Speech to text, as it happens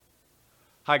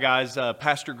Hi guys,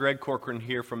 Pastor Greg Corcoran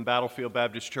here from Battlefield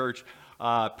Baptist Church.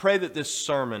 Pray that this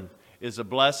sermon is a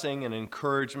blessing, an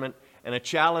encouragement, and a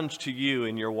challenge to you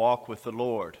in your walk with the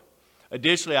Lord.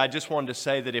 Additionally, I just wanted to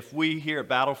say that if we here at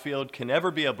Battlefield can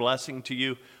ever be a blessing to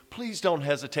you, please don't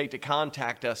hesitate to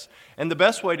contact us. And the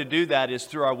best way to do that is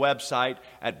through our website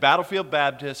at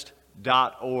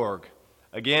battlefieldbaptist.org.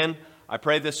 Again, I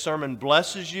pray this sermon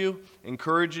blesses you,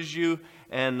 encourages you,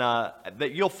 and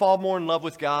that you'll fall more in love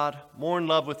with God, more in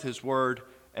love with His Word,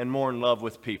 and more in love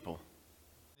with people.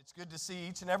 It's good to see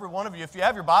each and every one of you. If you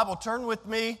have your Bible, turn with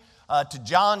me to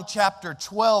John chapter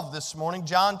 12 this morning.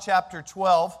 John chapter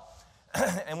 12.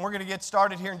 And we're going to get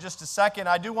started here in just a second.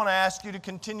 I do want to ask you to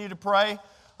continue to pray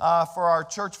for our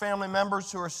church family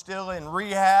members who are still in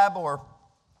rehab or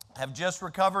have just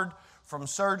recovered from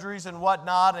surgeries and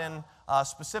whatnot. And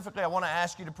specifically, I want to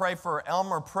ask you to pray for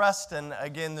Elmer Preston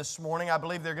again this morning. I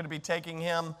believe they're going to be taking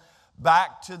him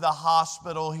back to the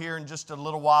hospital here in just a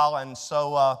little while. And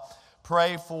so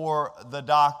pray for the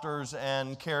doctors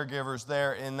and caregivers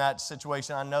there in that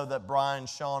situation. I know that Brian,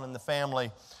 Sean, and the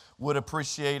family would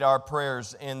appreciate our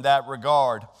prayers in that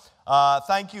regard.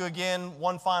 Thank you again.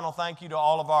 One final thank you to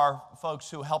all of our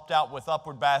folks who helped out with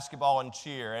Upward Basketball and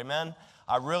Cheer. Amen.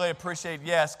 I really appreciate,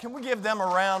 yes. Can we give them a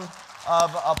round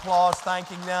of applause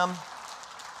thanking them?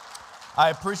 I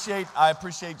appreciate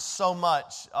so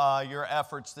much your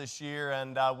efforts this year,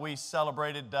 and we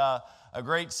celebrated a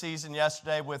great season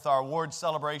yesterday with our award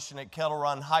celebration at Kettle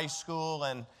Run High School,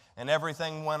 and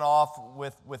everything went off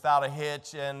without a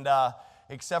hitch, and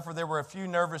except for there were a few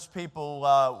nervous people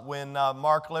when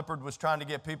Mark Lippard was trying to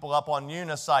get people up on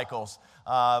unicycles,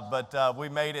 but we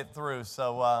made it through,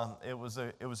 so it was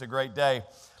a great day.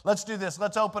 Let's do this.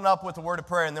 Let's open up with a word of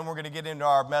prayer, and then we're going to get into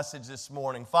our message this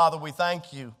morning. Father, we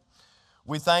thank you.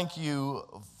 We thank you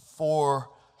for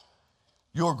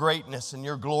your greatness and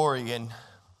your glory, and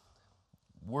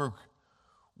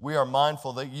we are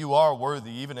mindful that you are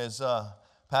worthy, even as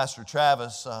Pastor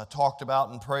Travis talked about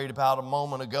and prayed about a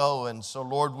moment ago. And so,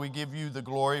 Lord, we give you the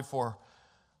glory for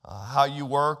how you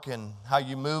work and how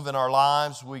you move in our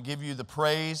lives. We give you the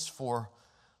praise for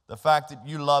the fact that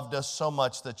you loved us so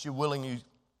much that you willingly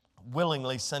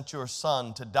sent your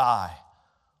Son to die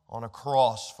on a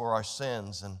cross for our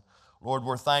sins. And Lord,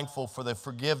 we're thankful for the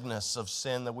forgiveness of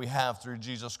sin that we have through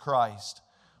Jesus Christ.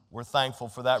 We're thankful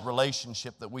for that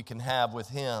relationship that we can have with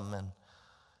Him and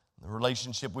the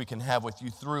relationship we can have with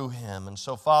you through Him. And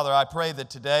so, Father, I pray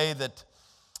that today that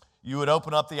you would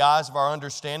open up the eyes of our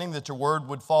understanding, that your word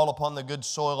would fall upon the good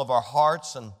soil of our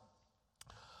hearts. And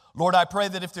Lord, I pray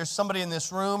that if there's somebody in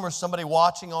this room or somebody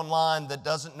watching online that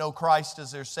doesn't know Christ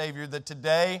as their Savior, that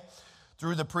today,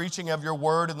 through the preaching of your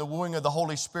word and the wooing of the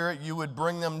Holy Spirit, you would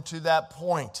bring them to that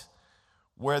point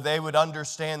where they would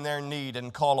understand their need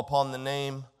and call upon the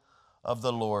name of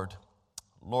the Lord.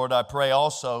 Lord, I pray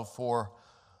also for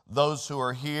those who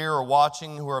are here or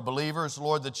watching who are believers,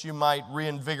 Lord, that you might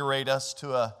reinvigorate us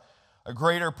to a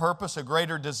greater purpose, a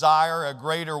greater desire, a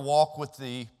greater walk with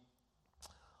thee.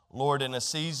 Lord, in a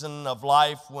season of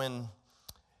life when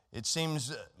it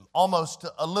seems almost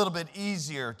a little bit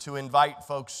easier to invite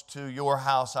folks to your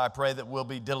house, I pray that we'll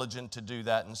be diligent to do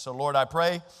that. And so, Lord, I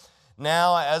pray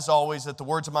now, as always, that the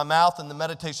words of my mouth and the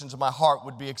meditations of my heart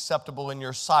would be acceptable in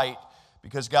your sight,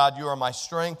 because, God, you are my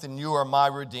strength and you are my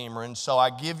Redeemer. And so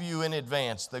I give you in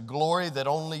advance the glory that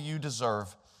only you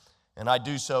deserve. And I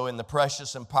do so in the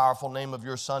precious and powerful name of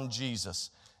your Son, Jesus,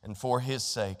 and for His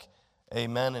sake.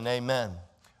 Amen and amen.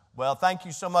 Well, thank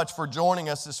you so much for joining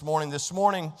us this morning. This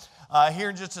morning,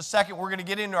 here in just a second, we're going to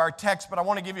get into our text, but I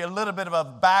want to give you a little bit of a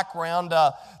background.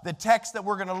 The text that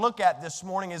we're going to look at this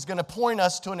morning is going to point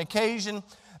us to an occasion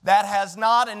that has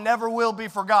not and never will be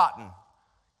forgotten.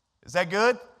 Is that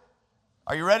good?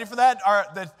 Are you ready for that?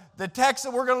 The text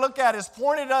that we're going to look at is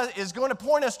going to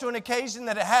point us to an occasion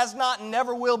that it has not and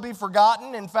never will be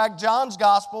forgotten. In fact, John's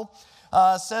gospel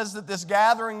says that this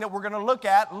gathering that we're going to look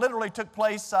at literally took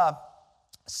place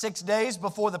 6 days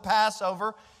before the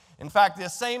Passover. In fact, the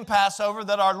same Passover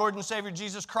that our Lord and Savior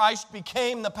Jesus Christ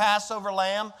became the Passover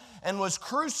lamb and was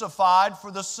crucified for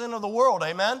the sin of the world.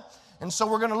 Amen? And so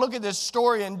we're going to look at this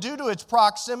story, and due to its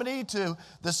proximity to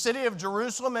the city of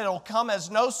Jerusalem, it'll come as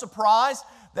no surprise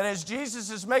that as Jesus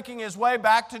is making His way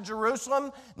back to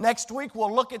Jerusalem, next week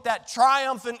we'll look at that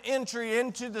triumphant entry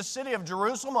into the city of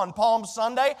Jerusalem on Palm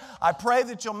Sunday. I pray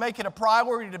that you'll make it a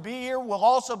priority to be here. We'll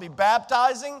also be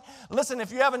baptizing. Listen,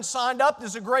 if you haven't signed up,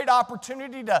 there's a great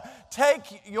opportunity to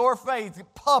take your faith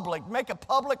public, make a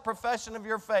public profession of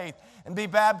your faith and be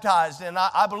baptized. And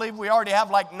I believe we already have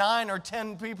like 9 or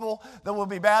 10 people that will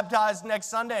be baptized next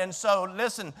Sunday. And so,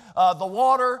 listen, the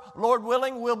water, Lord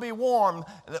willing, will be warm.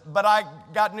 But I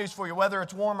got news for you. Whether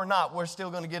it's warm or not, we're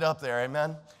still going to get up there.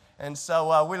 Amen? And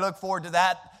so we look forward to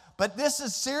that. But this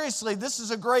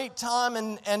is a great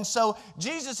time. And so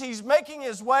Jesus, he's making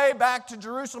his way back to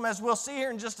Jerusalem, as we'll see here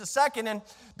in just a second. And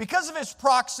because of his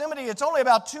proximity, it's only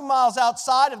about 2 miles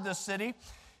outside of this city.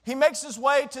 He makes his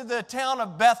way to the town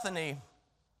of Bethany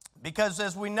because,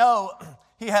 as we know,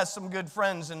 he has some good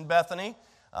friends in Bethany,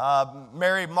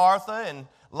 Mary, Martha, and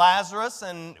Lazarus.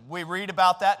 And we read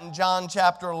about that in John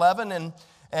chapter 11.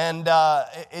 And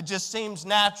it just seems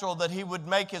natural that he would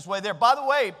make his way there. By the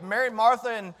way, Mary, Martha,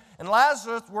 and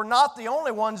Lazarus were not the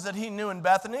only ones that he knew in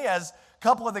Bethany. As a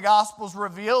couple of the Gospels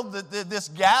revealed, that this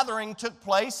gathering took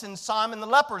place in Simon the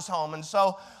leper's home. And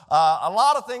so a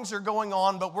lot of things are going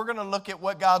on, but we're going to look at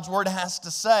what God's Word has to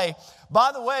say.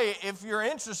 By the way, if you're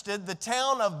interested, the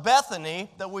town of Bethany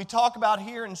that we talk about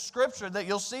here in Scripture that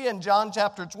you'll see in John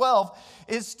chapter 12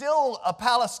 is still a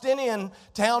Palestinian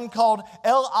town called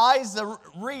El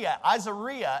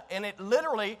Isaiah, and it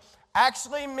literally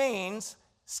actually means,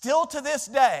 still to this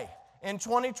day, in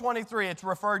 2023, it's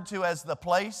referred to as the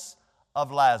place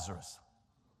of Lazarus.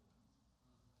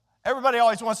 Everybody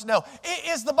always wants to know,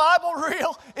 is the Bible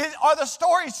real? Are the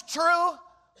stories true?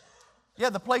 Yeah,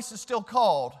 the place is still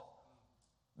called,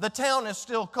 the town is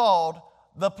still called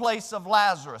the place of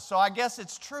Lazarus. So I guess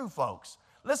it's true, folks.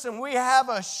 Listen, we have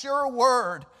a sure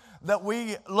word that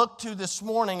we look to this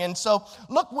morning. And so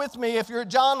look with me, if you're at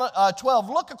John 12,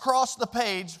 look across the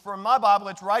page from my Bible.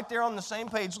 It's right there on the same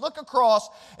page. Look across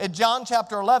at John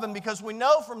chapter 11, because we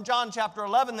know from John chapter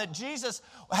 11 that Jesus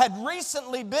had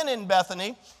recently been in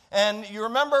Bethany. And you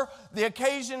remember the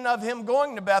occasion of him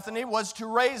going to Bethany was to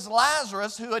raise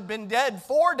Lazarus, who had been dead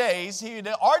 4 days. He had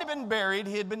already been buried.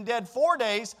 He had been dead 4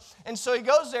 days. And so he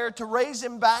goes there to raise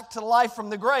him back to life from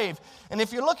the grave. And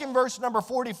if you look in verse number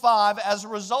 45, as a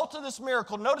result of this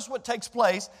miracle, notice what takes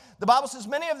place. The Bible says,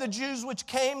 many of the Jews which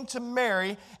came to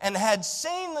Mary and had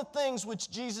seen the things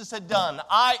which Jesus had done,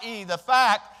 i.e. the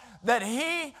fact that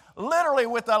he literally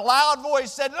with a loud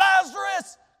voice said,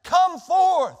 Lazarus, come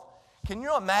forth. Can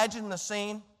you imagine the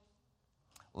scene?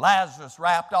 Lazarus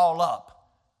wrapped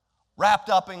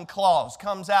up in cloths,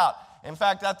 comes out. In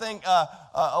fact, I think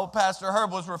old Pastor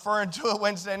Herb was referring to it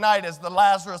Wednesday night as the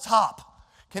Lazarus hop.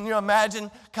 Can you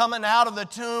imagine coming out of the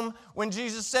tomb when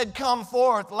Jesus said, come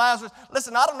forth, Lazarus?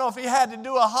 Listen, I don't know if he had to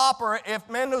do a hop or if,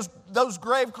 man, those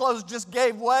grave clothes just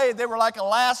gave way. They were like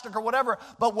elastic or whatever.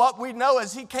 But what we know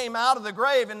is he came out of the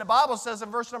grave. And the Bible says in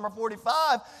verse number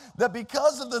 45 that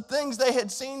because of the things they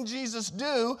had seen Jesus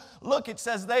do, look, it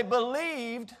says they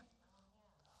believed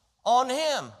on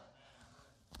him.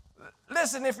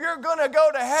 Listen, if you're going to go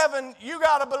to heaven, you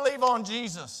got to believe on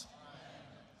Jesus.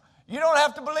 You don't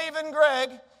have to believe in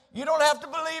Greg. You don't have to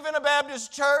believe in a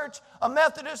Baptist church, a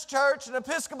Methodist church, an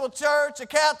Episcopal church, a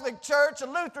Catholic church, a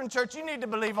Lutheran church. You need to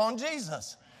believe on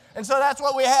Jesus. And so that's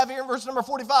what we have here in verse number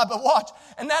 45. But watch,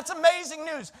 and that's amazing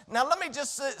news. Now let me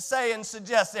just say and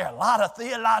suggest there are a lot of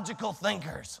theological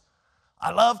thinkers.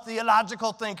 I love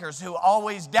theological thinkers who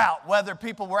always doubt whether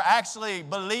people were actually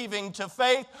believing to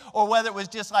faith or whether it was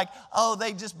just like, oh,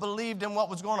 they just believed in what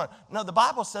was going on. No, the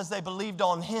Bible says they believed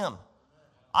on him.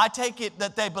 I take it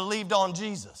that they believed on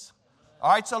Jesus.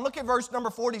 All right, so look at verse number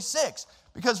 46.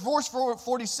 Because verse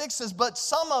 46 says, but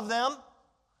some of them,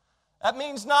 that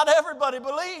means not everybody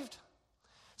believed. It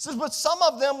says, but some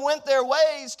of them went their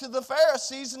ways to the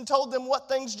Pharisees and told them what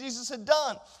things Jesus had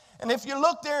done. And if you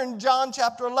look there in John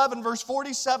chapter 11, verse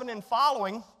 47 and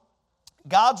following,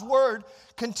 God's word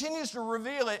continues to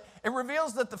reveal it. It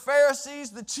reveals that the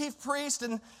Pharisees, the chief priest,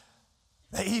 and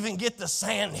they even get the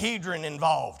Sanhedrin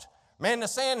involved. Man, the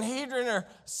Sanhedrin are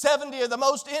 70 of the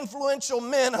most influential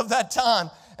men of that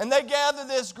time. And they gather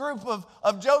this group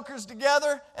of jokers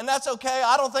together, and that's okay.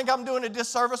 I don't think I'm doing a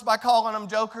disservice by calling them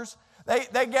jokers.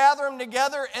 They gather them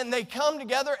together, and they come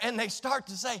together, and they start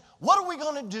to say, what are we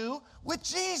going to do with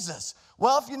Jesus?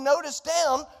 Well, if you notice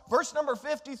down, verse number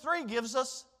 53 gives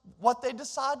us what they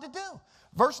decide to do.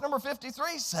 Verse number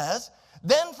 53 says,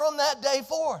 then from that day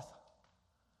forth,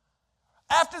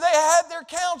 after they had their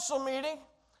council meeting,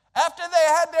 after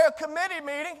they had their committee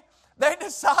meeting, they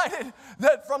decided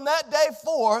that from that day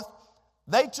forth,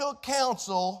 they took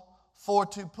counsel for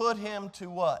to put him to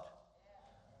what?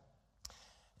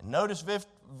 And notice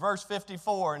verse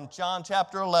 54 in John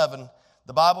chapter 11.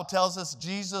 The Bible tells us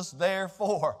Jesus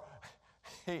therefore,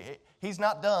 he's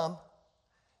not dumb.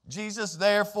 Jesus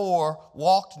therefore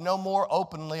walked no more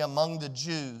openly among the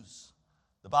Jews.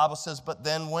 The Bible says, but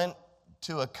then went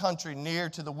to a country near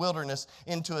to the wilderness,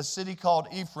 into a city called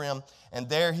Ephraim, and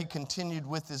there he continued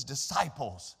with his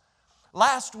disciples.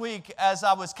 Last week, as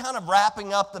I was kind of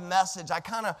wrapping up the message, I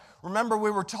kind of remember we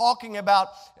were talking about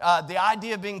the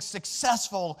idea of being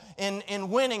successful in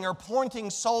winning or pointing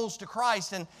souls to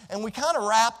Christ. And we kind of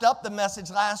wrapped up the message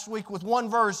last week with one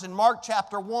verse in Mark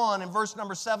chapter 1 and verse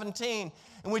number 17,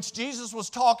 in which Jesus was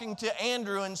talking to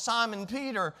Andrew and Simon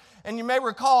Peter. And you may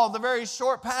recall the very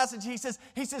short passage. He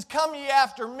says, "Come ye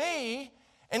after me."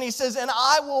 And he says, "And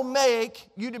I will make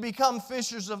you to become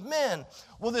fishers of men."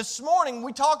 Well, this morning,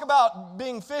 we talk about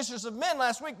being fishers of men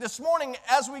last week. This morning,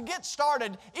 as we get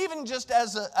started, even just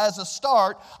as a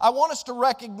start, I want us to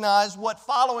recognize what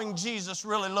following Jesus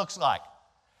really looks like.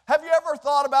 Have you ever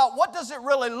thought about what does it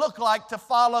really look like to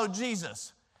follow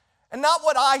Jesus? And not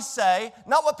what I say,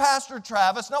 not what Pastor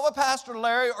Travis, not what Pastor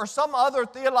Larry or some other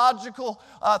theological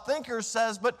thinker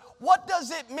says, but what does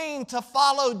it mean to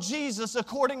follow Jesus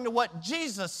according to what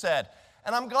Jesus said?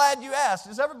 And I'm glad you asked.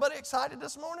 Is everybody excited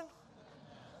this morning?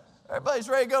 Everybody's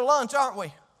ready to go to lunch, aren't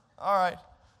we? All right.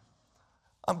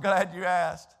 I'm glad you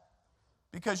asked.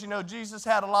 Because, Jesus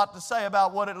had a lot to say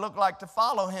about what it looked like to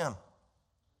follow Him.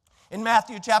 In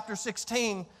Matthew chapter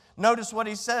 16, notice what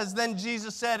He says. Then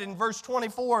Jesus said in verse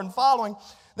 24 and following,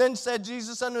 "Then said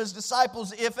Jesus unto His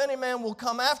disciples, If any man will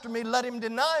come after me, let him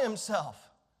deny himself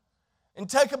and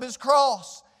take up his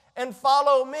cross and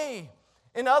follow me."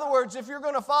 In other words, if you're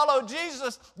going to follow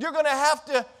Jesus, you're going to have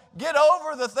to get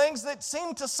over the things that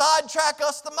seem to sidetrack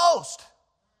us the most.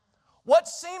 What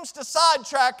seems to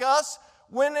sidetrack us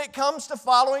when it comes to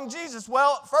following Jesus?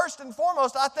 Well, first and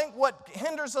foremost, I think what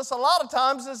hinders us a lot of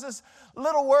times is this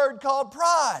little word called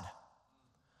pride.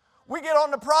 We get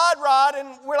on the pride ride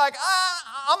and we're like,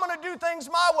 I'm going to do things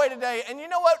my way today. And you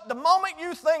know what? The moment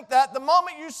you think that, the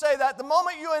moment you say that, the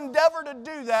moment you endeavor to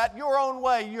do that your own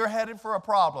way, you're headed for a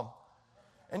problem.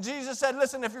 And Jesus said,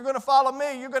 listen, if you're going to follow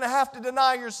me, you're going to have to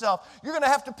deny yourself. You're going to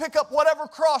have to pick up whatever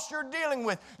cross you're dealing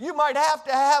with. You might have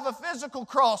to have a physical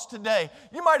cross today.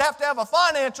 You might have to have a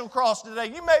financial cross today.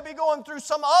 You may be going through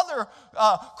some other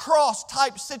cross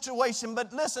type situation.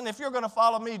 But listen, if you're going to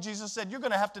follow me, Jesus said, you're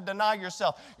going to have to deny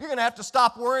yourself. You're going to have to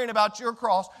stop worrying about your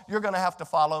cross. You're going to have to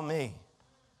follow me.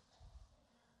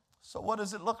 So what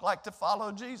does it look like to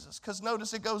follow Jesus? Because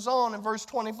notice it goes on in verse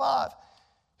 25.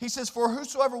 He says, "For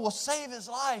whosoever will save his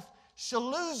life shall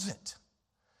lose it.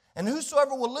 And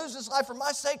whosoever will lose his life for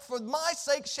my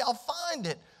sake shall find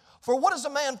it. For what is a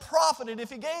man profited if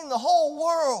he gain the whole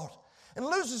world and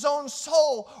lose his own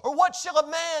soul? Or what shall a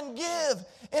man give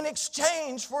in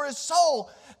exchange for his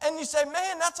soul?" And you say,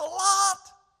 man, that's a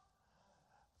lot.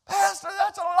 Pastor,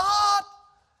 that's a lot.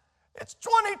 It's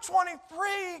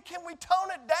 2023. Can we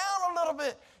tone it down a little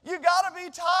bit? You got to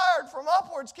be tired from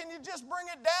upwards. Can you just bring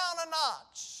it down a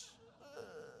notch?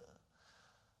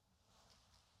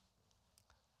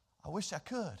 I wish I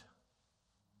could.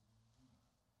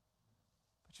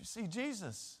 But you see,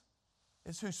 Jesus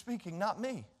is who's speaking, not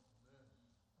me.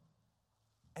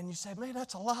 And you say, man,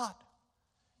 that's a lot.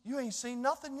 You ain't seen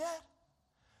nothing yet.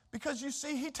 Because you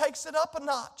see, He takes it up a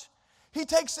notch. He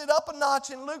takes it up a notch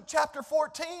in Luke chapter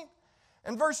 14.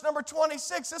 And verse number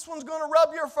 26, this one's going to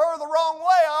rub your fur the wrong way.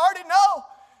 I already know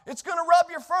it's going to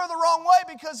rub your fur the wrong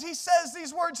way because He says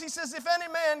these words. He says, "If any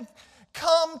man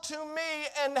come to me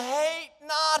and hate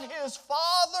not his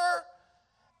father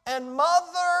and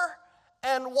mother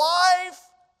and wife,"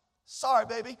 sorry,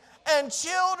 baby, "and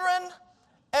children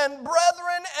and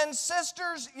brethren and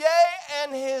sisters, yea,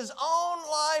 and his own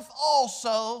life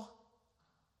also,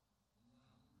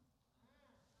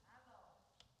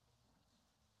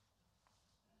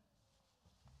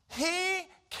 he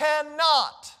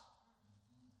cannot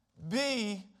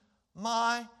be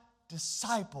my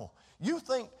disciple." You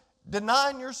think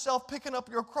denying yourself, picking up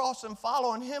your cross and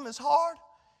following Him is hard?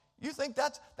 You think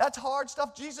that's hard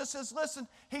stuff? Jesus says, listen,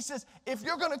 He says, if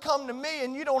you're going to come to me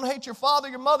and you don't hate your father,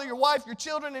 your mother, your wife, your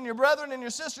children, and your brethren, and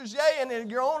your sisters, yea, and in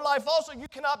your own life also, you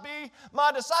cannot be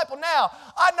my disciple. Now,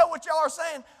 I know what y'all are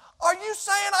saying. Are you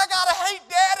saying I got to hate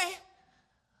Daddy?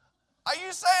 Are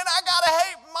you saying I got to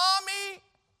hate Mommy?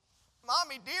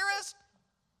 Mommy dearest?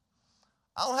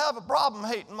 I don't have a problem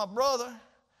hating my brother.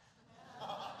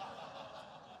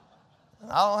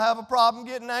 And I don't have a problem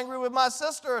getting angry with my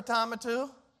sister a time or two.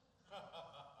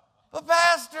 But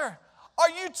Pastor, are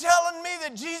you telling me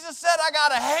that Jesus said I got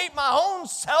to hate my own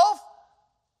self?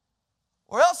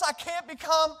 Or else I can't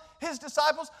become His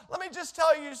disciples? Let me just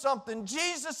tell you something.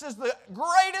 Jesus is the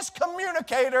greatest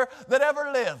communicator that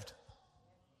ever lived.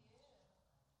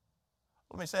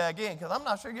 Let me say that again, because I'm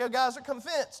not sure you guys are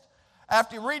convinced.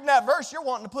 After you're reading that verse, you're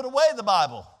wanting to put away the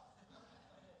Bible.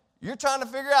 You're trying to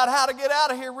figure out how to get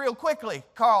out of here real quickly.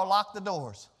 Carl, lock the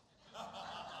doors.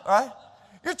 All right?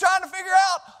 You're trying to figure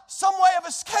out some way of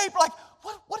escape, like,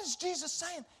 what is Jesus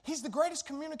saying? He's the greatest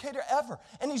communicator ever.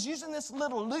 And he's using this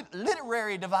little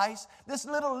literary device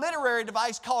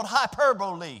called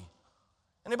hyperbole.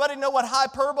 Anybody know what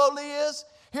hyperbole is?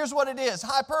 Here's what it is.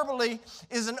 Hyperbole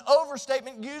is an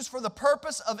overstatement used for the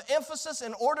purpose of emphasis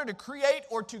in order to create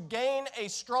or to gain a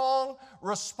strong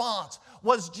response.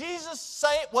 Was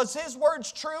his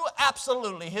words true?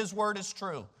 Absolutely, his word is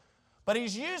true. But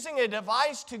he's using a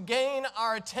device to gain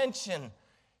our attention.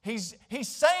 He's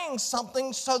saying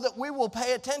something so that we will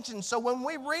pay attention. So when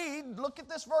we read, look at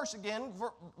this verse again,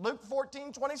 Luke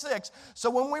 14:26. So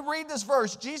when we read this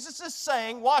verse, Jesus is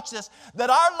saying, watch this, that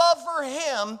our love for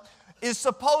him is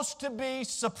supposed to be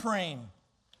supreme.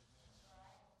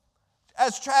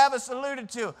 As Travis alluded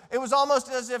to, it was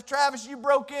almost as if, Travis, you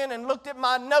broke in and looked at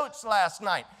my notes last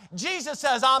night. Jesus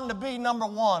says I'm to be number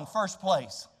one, first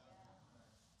place.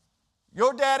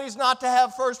 Your daddy's not to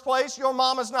have first place. Your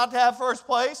mama's not to have first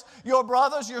place. Your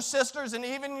brothers, your sisters, and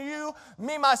even you,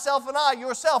 me, myself, and I,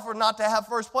 yourself, are not to have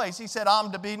first place. He said,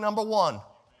 I'm to be number one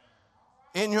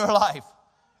in your life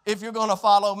if you're going to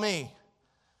follow me.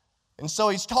 And so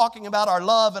he's talking about our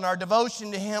love and our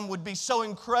devotion to him would be so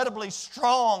incredibly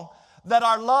strong that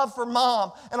our love for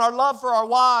mom and our love for our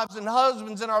wives and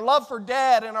husbands and our love for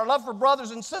dad and our love for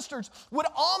brothers and sisters would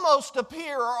almost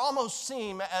appear or almost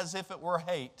seem as if it were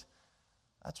hate.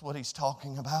 That's what he's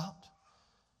talking about.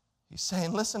 He's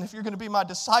saying, listen, if you're going to be my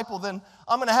disciple, then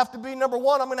I'm going to have to be number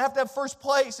one. I'm going to have first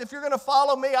place. If you're going to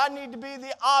follow me, I need to be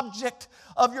the object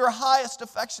of your highest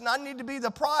affection. I need to be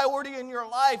the priority in your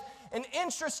life. And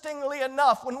interestingly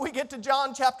enough, when we get to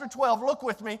John chapter 12, look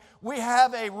with me, we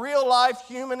have a real-life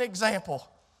human example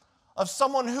of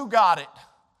someone who got it.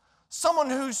 Someone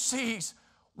who sees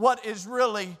what is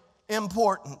really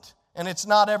important. And it's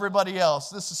not everybody else.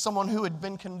 This is someone who had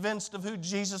been convinced of who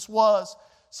Jesus was.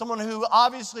 Someone who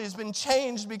obviously has been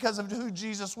changed because of who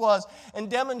Jesus was. And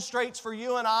demonstrates for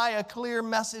you and I a clear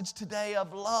message today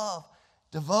of love,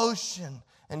 devotion,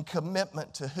 and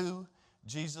commitment to who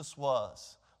Jesus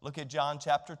was. Look at John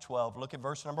chapter 12. Look at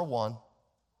verse number 1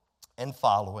 and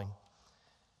following.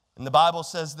 And the Bible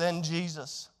says, then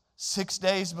Jesus, 6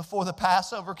 days before the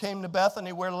Passover, came to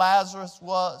Bethany where Lazarus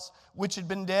was, which had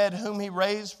been dead, whom he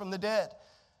raised from the dead.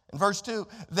 In verse 2,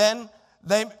 then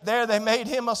they made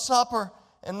him a supper,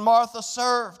 and Martha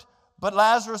served, but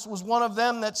Lazarus was one of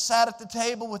them that sat at the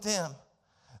table with him.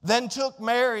 Then took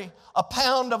Mary a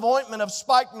pound of ointment of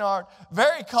spikenard,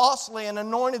 very costly, and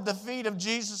anointed the feet of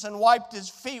Jesus and wiped his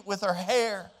feet with her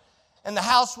hair. And the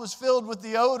house was filled with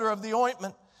the odor of the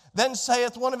ointment. Then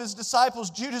saith one of his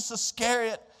disciples, Judas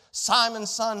Iscariot,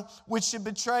 Simon's son, which should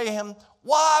betray him,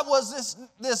 why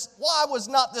was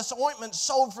not this ointment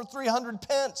sold for 300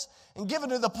 pence and given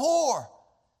to the poor?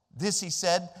 This he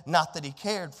said, not that he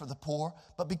cared for the poor,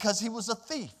 but because he was a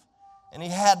thief, and he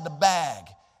had the bag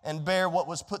and bear what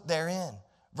was put therein.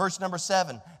 Verse number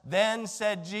 7, then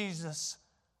said Jesus,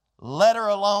 let her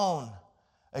alone.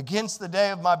 Against the day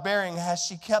of my burying has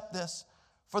she kept this.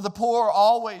 For the poor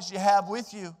always you have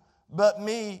with you, but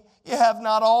me you have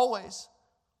not always.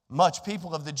 Much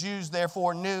people of the Jews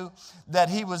therefore knew that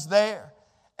he was there.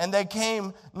 And they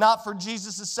came not for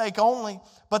Jesus' sake only,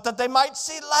 but that they might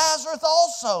see Lazarus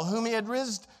also, whom he had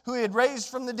raised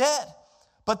from the dead.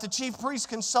 But the chief priests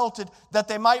consulted that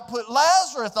they might put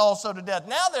Lazarus also to death.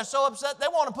 Now they're so upset they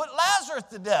want to put Lazarus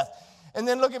to death. And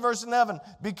then look at verse 11.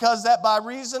 Because that by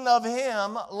reason of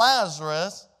him,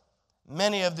 Lazarus,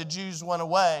 many of the Jews went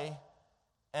away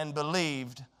and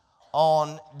believed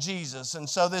on Jesus. And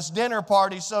so this dinner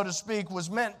party, so to speak, was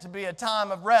meant to be a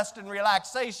time of rest and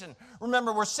relaxation.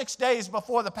 Remember, we're 6 days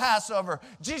before the Passover.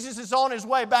 Jesus is on his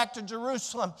way back to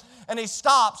Jerusalem, and he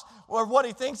stops for what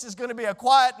he thinks is going to be a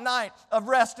quiet night of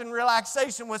rest and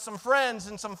relaxation with some friends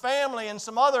and some family and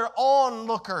some other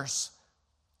onlookers.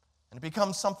 And it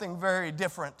becomes something very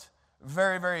different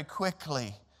very, very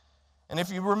quickly. And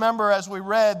if you remember, as we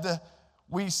read,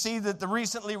 we see that the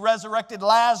recently resurrected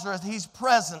Lazarus, he's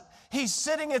present. He's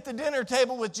sitting at the dinner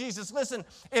table with Jesus. Listen,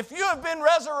 if you have been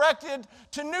resurrected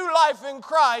to new life in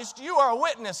Christ, you are a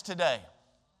witness today.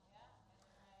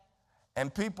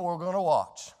 And people are going to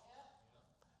watch.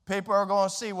 People are going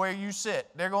to see where you sit.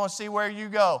 They're going to see where you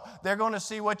go. They're going to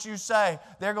see what you say.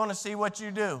 They're going to see what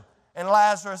you do. And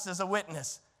Lazarus is a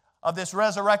witness of this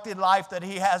resurrected life that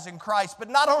he has in Christ. But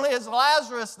not only is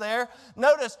Lazarus there,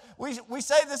 notice, we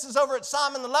say this is over at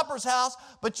Simon the leper's house,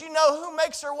 but you know who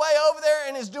makes her way over there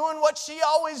and is doing what she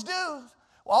always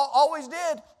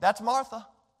did? That's Martha.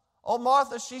 Oh,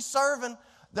 Martha, she's serving.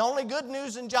 The only good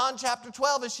news in John chapter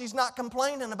 12 is she's not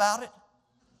complaining about it.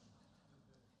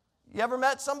 You ever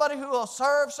met somebody who will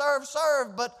serve,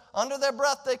 but under their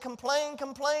breath they complain?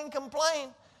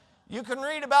 You can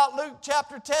read about Luke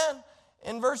chapter 10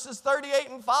 in verses 38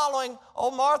 and following.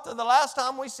 Old Martha, the last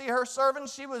time we see her serving,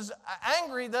 she was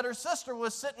angry that her sister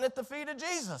was sitting at the feet of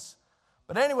Jesus.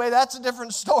 But anyway, that's a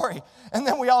different story. And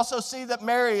then we also see that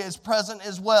Mary is present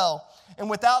as well. And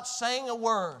without saying a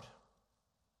word,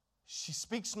 she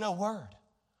speaks no word.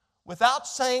 Without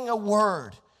saying a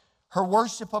word, her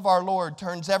worship of our Lord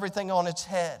turns everything on its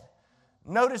head.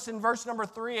 Notice in verse number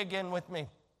 3 again with me.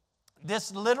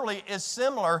 This literally is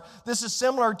similar. This is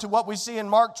similar to what we see in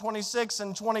Mark 26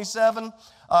 and 27,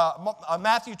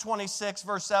 Matthew 26,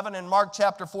 verse 7, and Mark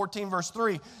chapter 14, verse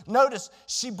 3. Notice,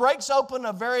 she breaks open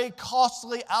a very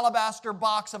costly alabaster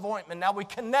box of ointment. Now, we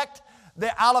connect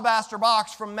the alabaster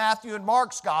box from Matthew and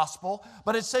Mark's gospel,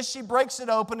 but it says she breaks it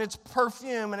open. It's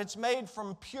perfume, and it's made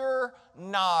from pure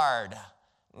nard.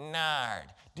 Nard.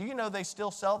 Do you know they still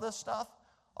sell this stuff?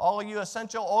 All of you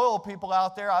essential oil people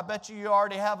out there, I bet you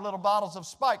already have little bottles of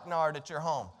spikenard at your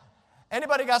home.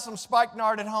 Anybody got some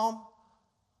spikenard at home?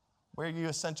 Where are you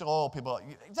essential oil people?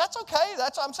 That's okay.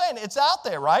 That's what I'm saying. It's out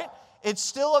there, right? It's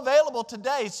still available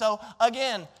today. So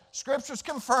again, Scripture's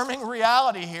confirming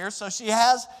reality here. So she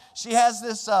has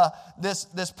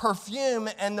this perfume,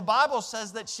 and the Bible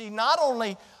says that she not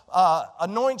only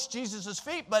anoints Jesus'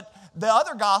 feet, but the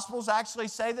other Gospels actually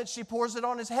say that she pours it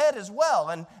on his head as well.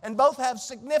 And both have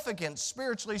significance,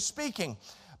 spiritually speaking.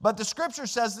 But the Scripture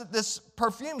says that this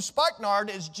perfume,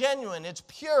 spikenard, is genuine, it's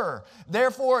pure.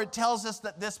 Therefore, it tells us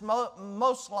that this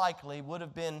most likely would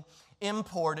have been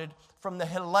imported from the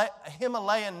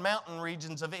Himalayan mountain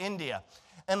regions of India,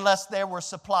 unless there were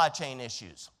supply chain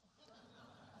issues.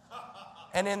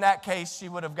 And in that case, she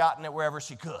would have gotten it wherever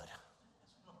she could.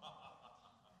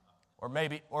 Or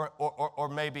maybe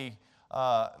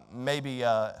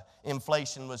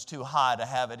inflation was too high to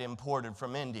have it imported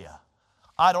from India.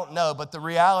 I don't know, but the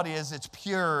reality is it's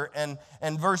pure. And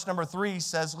verse number 3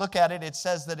 says, look at it, it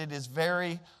says that it is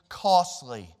very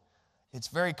costly. It's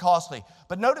very costly.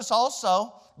 But notice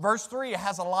also, verse 3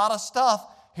 has a lot of stuff.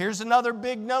 Here's another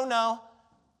big no-no.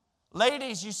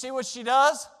 Ladies, you see what she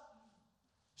does?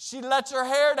 She lets her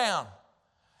hair down.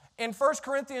 In 1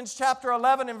 Corinthians chapter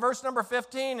 11 and verse number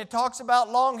 15, it talks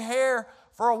about long hair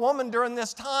for a woman during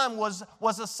this time was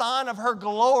a sign of her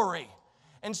glory.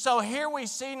 And so here we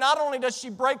see not only does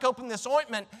she break open this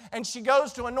ointment and she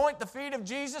goes to anoint the feet of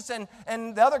Jesus, and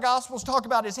the other Gospels talk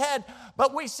about his head,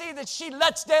 but we see that she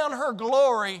lets down her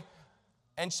glory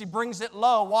and she brings it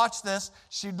low. Watch this.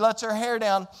 She lets her hair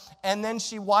down and then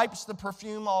she wipes the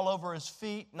perfume all over his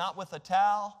feet, not with a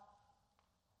towel,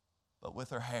 but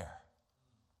with her hair.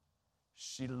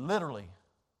 She literally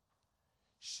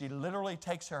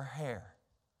takes her hair.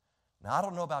 Now, I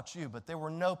don't know about you, but there were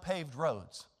no paved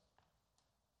roads.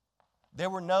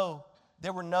 There were no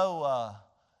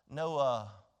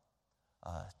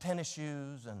tennis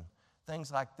shoes and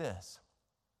things like this.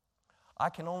 I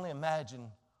can only imagine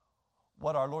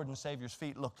what our Lord and Savior's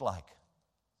feet looked like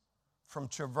from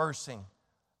traversing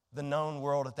the known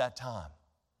world at that time.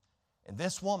 And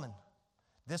this woman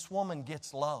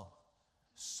gets low,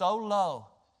 so low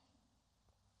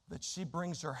that she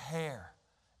brings her hair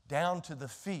down to the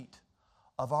feet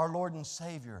of our Lord and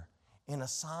Savior in a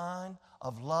sign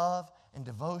of love and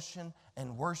devotion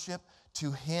and worship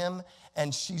to Him.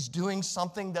 And she's doing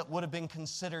something that would have been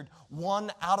considered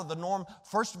one out of the norm.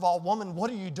 First of all, woman,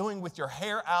 what are you doing with your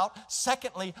hair out?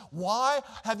 Secondly, why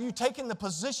have you taken the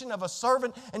position of a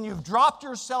servant and you've dropped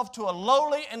yourself to a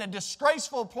lowly and a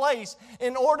disgraceful place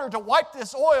in order to wipe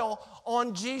this oil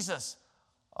on Jesus?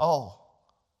 Oh,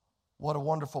 what a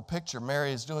wonderful picture.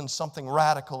 Mary is doing something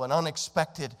radical and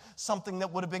unexpected, something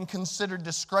that would have been considered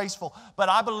disgraceful. But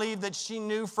I believe that she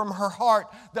knew from her heart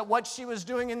that what she was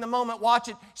doing in the moment, watch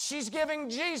it, she's giving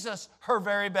Jesus her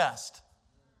very best.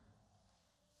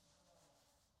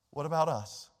 What about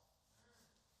us?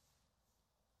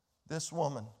 This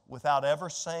woman, without ever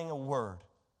saying a word,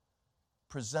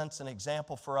 presents an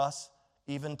example for us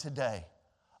even today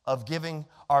of giving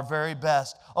our very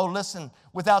best. Oh, listen,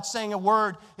 without saying a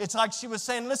word, it's like she was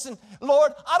saying, listen,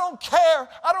 Lord, I don't care.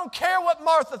 I don't care what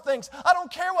Martha thinks. I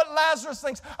don't care what Lazarus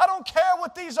thinks. I don't care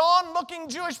what these on-looking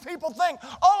Jewish people think.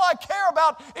 All I care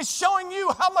about is showing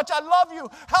you how much I love you,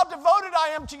 how devoted I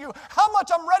am to you, how much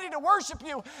I'm ready to worship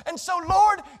you. And so,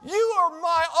 Lord, you are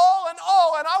my all in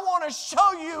all, and I want to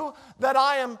show you that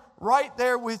I am right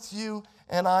there with you,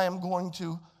 and I am going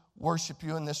to worship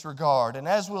you in this regard. And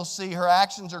as we'll see, her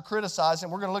actions are criticized,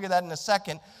 and we're going to look at that in a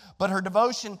second. But her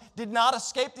devotion did not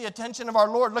escape the attention of our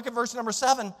Lord. Look at verse number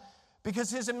 7,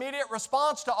 because his immediate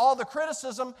response to all the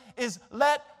criticism is,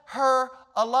 let her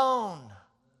alone.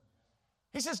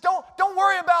 He says, don't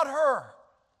worry about her.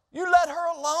 You let her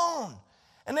alone.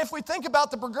 And if we think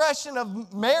about the progression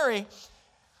of Mary,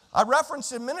 I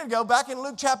referenced it a minute ago, back in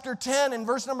Luke chapter 10 in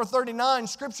verse number 39,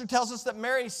 Scripture tells us that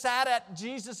Mary sat at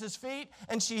Jesus' feet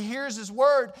and she hears His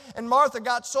word. And Martha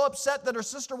got so upset that her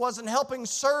sister wasn't helping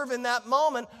serve in that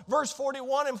moment. Verse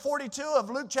 41 and 42 of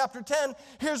Luke chapter 10,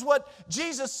 here's what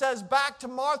Jesus says back to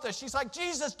Martha. She's like,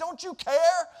 Jesus, don't you care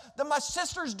that my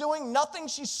sister's doing nothing?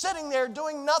 She's sitting there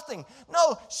doing nothing.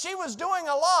 No, she was doing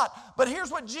a lot. But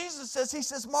here's what Jesus says. He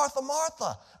says, Martha,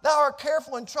 Martha, thou art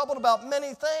careful and troubled about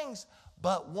many things.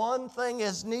 But one thing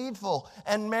is needful,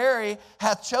 and Mary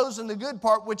hath chosen the good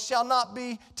part, which shall not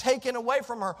be taken away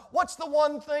from her. What's the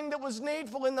one thing that was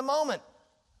needful in the moment?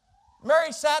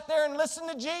 Mary sat there and listened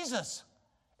to Jesus.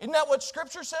 Isn't that what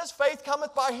Scripture says? Faith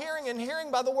cometh by hearing, and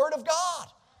hearing by the word of God.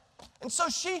 And so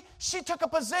she took a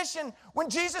position when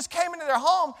Jesus came into their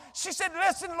home. She said,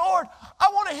 listen, Lord, I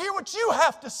want to hear what you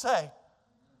have to say.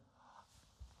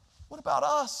 What about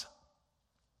us?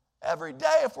 Every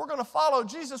day, if we're going to follow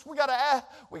Jesus, we got to ask,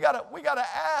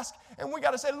 and we got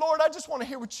to say, Lord, I just want to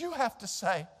hear what you have to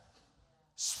say.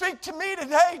 Speak to me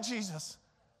today, Jesus.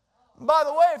 And by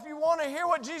the way, if you want to hear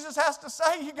what Jesus has to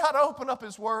say, you got to open up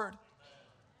His Word.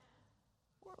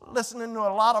 We're listening to a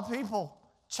lot of people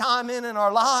chime in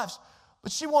our lives,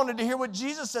 but she wanted to hear what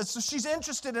Jesus said, so she's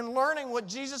interested in learning what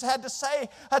Jesus had to say.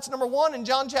 That's number one. In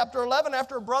John chapter 11,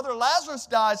 after her brother Lazarus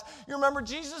dies, you remember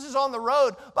Jesus is on the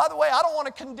road. By the way, I don't want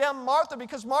to condemn Martha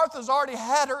because Martha's already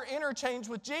had her interchange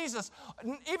with Jesus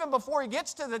even before he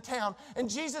gets to the town. And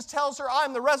Jesus tells her, I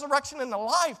am the resurrection and the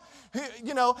life.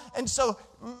 You know, and so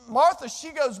Martha,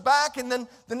 she goes back, and then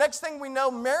the next thing we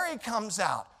know, Mary comes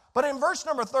out. But in verse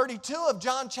number 32 of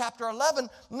John chapter 11,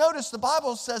 notice the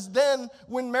Bible says, then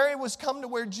when Mary was come to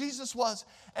where Jesus was,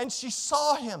 and she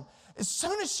saw Him, as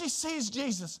soon as she sees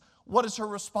Jesus, what is her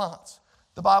response?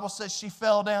 The Bible says she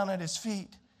fell down at His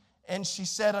feet, and she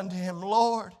said unto Him,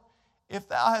 Lord, if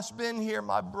Thou hast been here,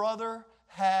 my brother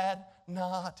had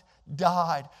not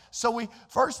died. So we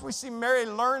see Mary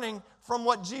learning from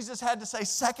what Jesus had to say.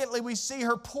 Secondly, we see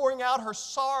her pouring out her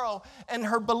sorrow and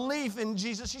her belief in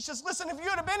Jesus. She says, listen, if you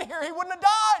had been here, He wouldn't have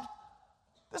died.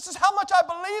 This is how much I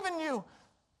believe in you.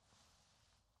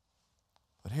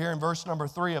 But here in verse number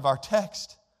 3 of our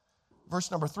text,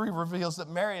 verse number 3 reveals that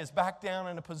Mary is back down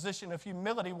in a position of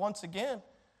humility once again.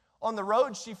 On the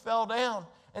road, she fell down,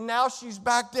 and now she's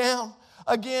back down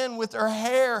again with her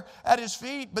hair at His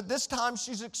feet, but this time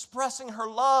she's expressing her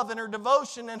love and her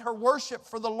devotion and her worship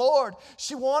for the Lord.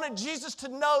 She wanted Jesus to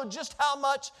know just how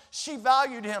much she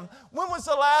valued Him. When was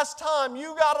the last time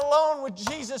you got alone with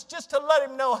Jesus just to let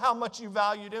Him know how much you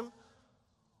valued Him?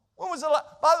 By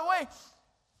the way,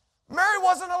 Mary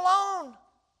wasn't alone.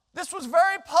 This was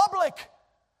very public.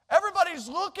 Everybody's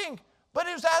looking, but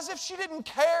it was as if she didn't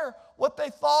care what they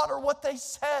thought or what they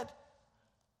said.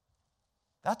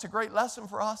 That's a great lesson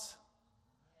for us.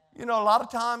 You know, a lot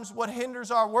of times what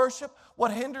hinders our worship,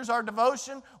 what hinders our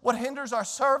devotion, what hinders our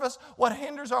service, what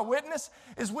hinders our witness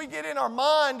is we get in our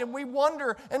mind and we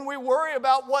wonder and we worry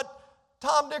about what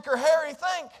Tom, Dick, or Harry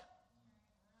think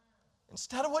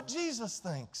instead of what Jesus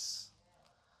thinks.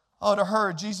 Oh, to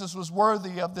her, Jesus was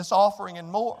worthy of this offering and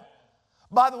more.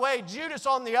 By the way, Judas,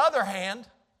 on the other hand,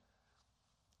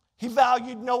 he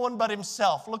valued no one but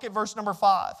himself. Look at verse number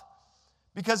 5.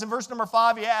 Because in verse number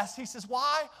 5 he says,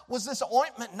 why was this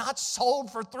ointment not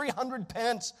sold for 300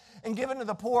 pence and given to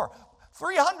the poor?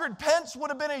 300 pence would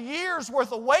have been a year's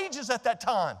worth of wages at that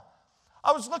time.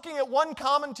 I was looking at one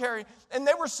commentary, and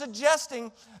they were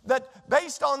suggesting that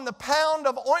based on the pound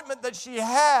of ointment that she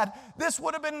had, this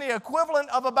would have been the equivalent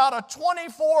of about a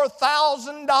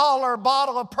 $24,000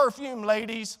 bottle of perfume,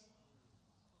 ladies.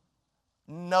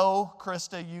 No,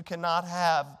 Krista, you cannot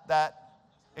have that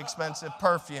expensive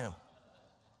perfume.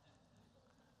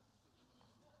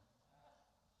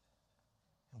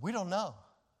 We don't know.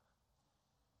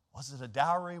 Was it a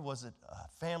dowry? Was it a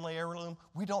family heirloom?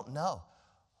 We don't know.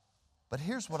 But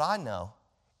here's what I know.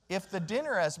 If the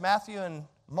dinner, as Matthew and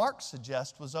Mark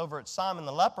suggest, was over at Simon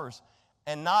the leper's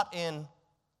and not in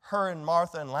her and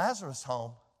Martha and Lazarus'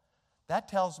 home, that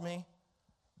tells me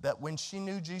that when she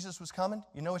knew Jesus was coming,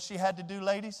 you know what she had to do,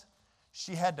 ladies?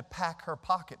 She had to pack her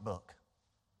pocketbook.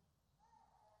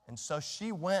 And so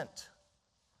she went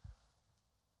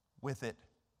with it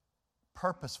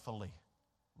purposefully,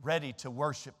 ready to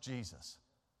worship Jesus.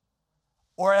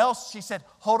 Or else she said,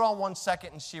 hold on one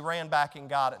second, and she ran back and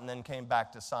got it and then came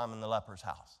back to Simon the leper's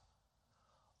house.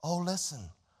 Oh, listen.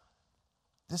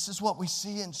 This is what we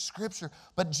see in Scripture.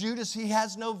 But Judas, he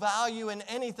has no value in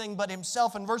anything but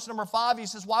himself. In verse number 5, he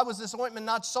says, why was this ointment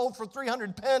not sold for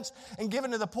 300 pence and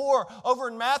given to the poor? Over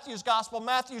in Matthew's Gospel,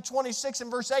 Matthew 26 and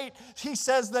verse 8, he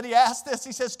says that he asked this.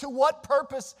 He says, to what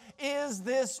purpose is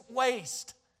this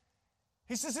waste?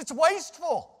 He says, it's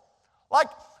wasteful. Like,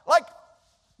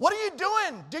 what are you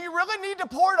doing? Do you really need to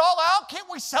pour it all out? Can't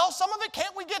we sell some of it?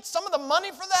 Can't we get some of the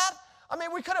money for that? I mean,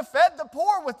 we could have fed the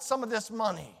poor with some of this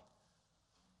money.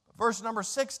 Verse number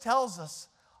 6 tells us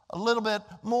a little bit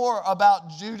more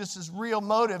about Judas's real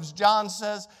motives. John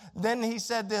says, then he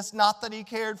said this, not that he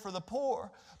cared for the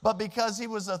poor, but because he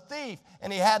was a thief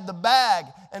and he had the bag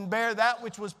and bare that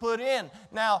which was put in.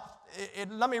 Now,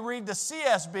 let me read the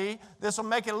CSB. This will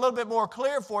make it a little bit more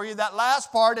clear for you. That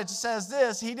last part, it says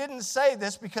this. He didn't say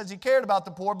this because he cared about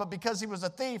the poor, but because he was a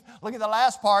thief. Look at the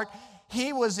last part.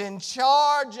 He was in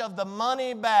charge of the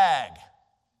money bag.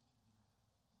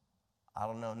 I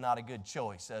don't know, not a good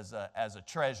choice as a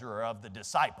treasurer of the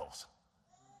disciples.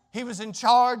 He was in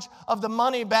charge of the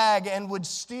money bag and would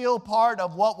steal part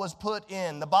of what was put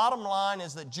in. The bottom line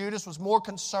is that Judas was more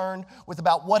concerned with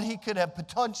about what he could have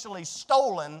potentially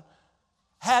stolen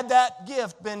had that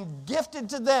gift been gifted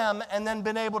to them and then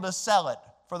been able to sell it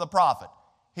for the profit.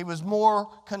 He was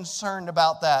more concerned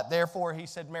about that. Therefore, he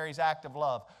said Mary's act of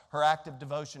love, her act of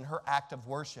devotion, her act of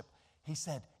worship, he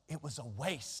said it was a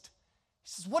waste. He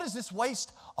says, what is this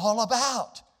waste all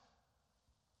about?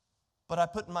 But I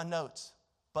put in my notes,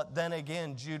 but then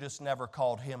again, Judas never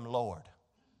called him Lord.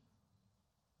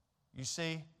 You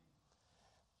see,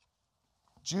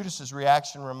 Judas's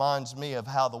reaction reminds me of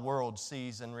how the world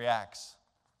sees and reacts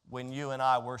when you and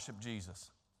I worship Jesus.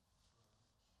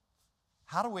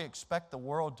 How do we expect the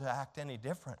world to act any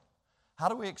different? How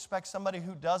do we expect somebody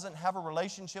who doesn't have a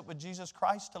relationship with Jesus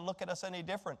Christ to look at us any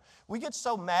different? We get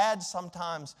so mad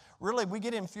sometimes. Really, we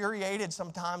get infuriated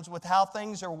sometimes with how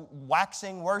things are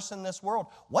waxing worse in this world.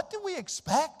 What do we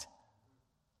expect?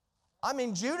 I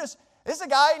mean, Judas is a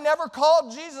guy who never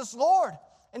called Jesus Lord.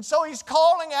 And so he's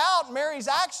calling out Mary's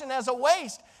action as a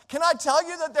waste. Can I tell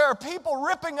you that there are people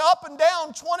ripping up and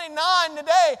down 29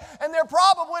 today, and they're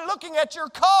probably looking at your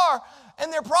car,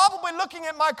 and they're probably looking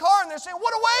at my car, and they're saying,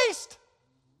 what a waste.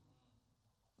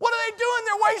 What are they doing?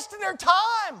 They're wasting their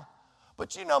time.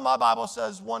 But you know, my Bible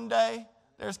says one day,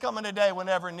 there's coming a day when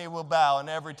every knee will bow and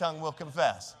every tongue will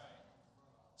confess.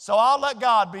 So I'll let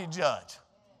God be judge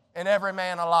and every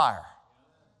man a liar.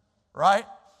 Right?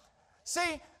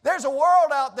 See, there's a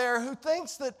world out there who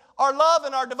thinks that our love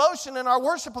and our devotion and our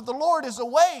worship of the Lord is a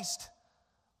waste.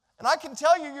 And I can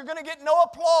tell you, you're going to get no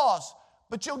applause,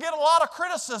 but you'll get a lot of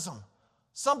criticism.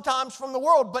 Sometimes from the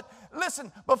world. But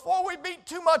listen, before we beat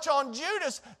too much on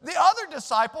Judas, the other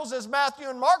disciples, as Matthew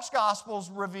and Mark's Gospels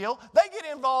reveal, they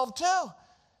get involved too.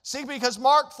 See, because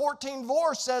Mark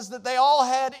 14:4 says that they all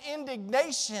had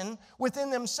indignation within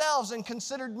themselves and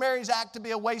considered Mary's act to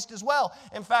be a waste as well.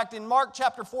 In fact, in Mark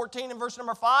chapter 14 and verse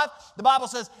number 5, the Bible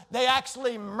says they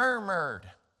actually murmured.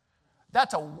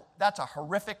 That's a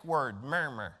horrific word,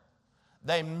 murmur.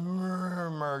 They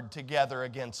murmured together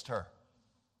against her.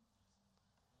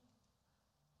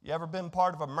 You ever been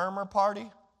part of a murmur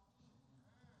party?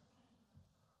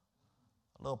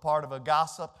 A little part of a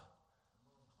gossip?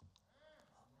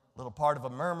 A little part of a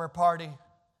murmur party?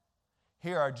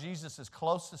 Here are Jesus'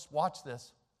 closest, watch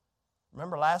this.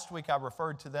 Remember last week I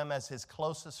referred to them as his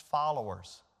closest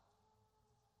followers.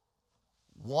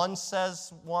 One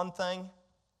says one thing,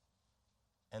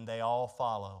 and they all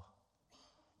follow.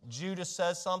 Judas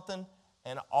says something,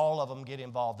 and all of them get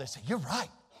involved. They say, you're right,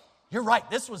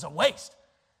 this was a waste.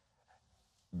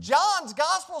 John's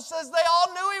gospel says they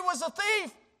all knew he was a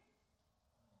thief.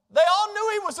 They all knew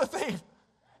he was a thief.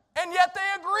 And yet they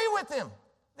agree with him.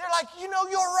 They're like, you know,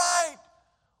 you're right.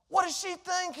 What is she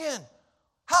thinking?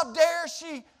 How dare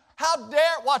she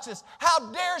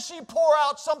pour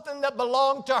out something that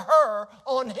belonged to her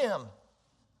on him?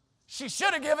 She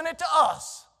should have given it to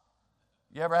us.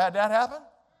 You ever had that happen?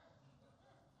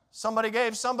 Somebody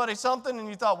gave somebody something and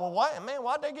you thought, well,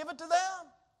 why'd they give it to them?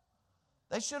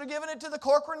 They should have given it to the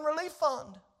Corcoran Relief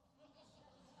Fund.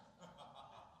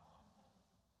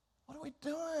 What are we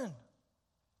doing?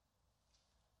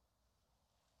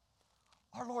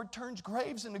 Our Lord turns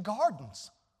graves into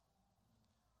gardens.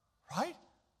 Right?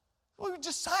 What we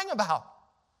just sang about.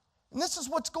 And this is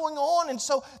what's going on. And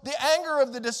so the anger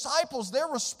of the disciples, their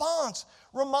response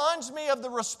reminds me of the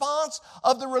response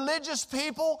of the religious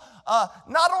people,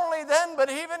 not only then, but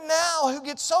even now, who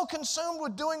get so consumed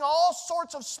with doing all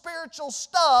sorts of spiritual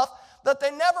stuff that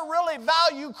they never really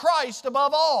value Christ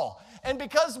above all. And by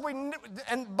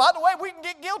the way, we can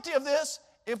get guilty of this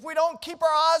if we don't keep our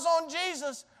eyes on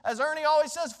Jesus, as Ernie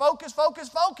always says, focus, focus,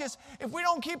 focus. If we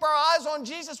don't keep our eyes on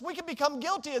Jesus, we can become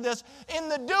guilty of this. In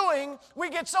the doing, we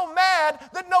get so mad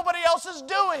that nobody else is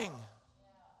doing.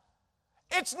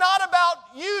 It's not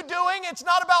about you doing, it's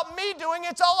not about me doing,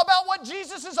 it's all about what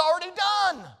Jesus has already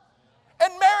done.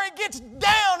 And Mary gets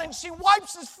down and she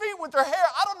wipes his feet with her hair.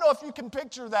 I don't know if you can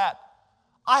picture that.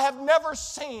 I have never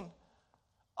seen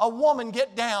a woman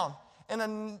get down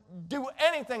and do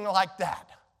anything like that.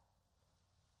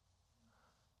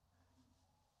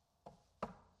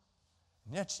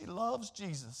 And yet she loves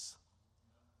Jesus.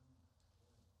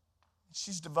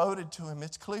 She's devoted to him,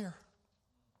 it's clear.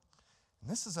 And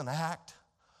this is an act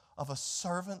of a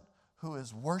servant who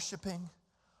is worshiping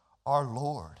our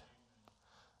Lord.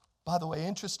 By the way,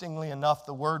 interestingly enough,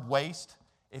 the word waste,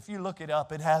 if you look it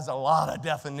up, it has a lot of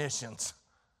definitions.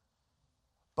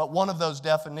 But one of those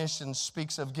definitions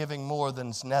speaks of giving more than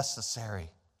is necessary.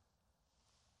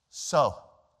 So,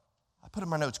 I put in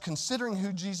my notes, considering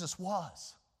who Jesus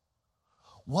was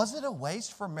it a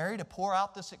waste for Mary to pour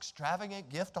out this extravagant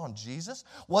gift on Jesus?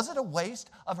 Was it a waste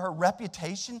of her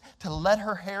reputation to let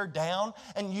her hair down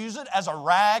and use it as a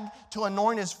rag to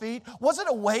anoint his feet? Was it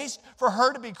a waste for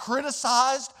her to be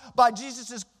criticized by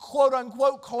Jesus'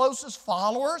 quote-unquote closest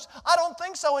followers? I don't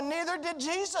think so, and neither did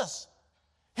Jesus.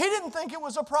 He didn't think it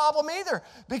was a problem either,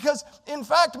 because in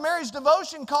fact, Mary's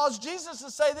devotion caused Jesus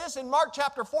to say this in Mark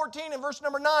chapter 14 and verse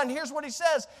number 9. Here's what he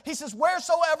says. He says,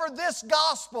 wheresoever this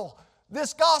gospel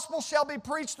shall be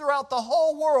preached throughout the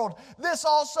whole world. This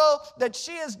also that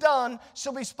she has done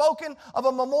shall be spoken of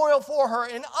a memorial for her.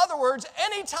 In other words,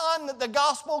 anytime that the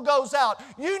gospel goes out,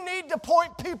 you need to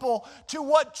point people to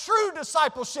what true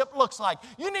discipleship looks like.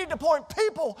 You need to point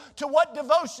people to what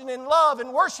devotion and love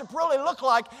and worship really look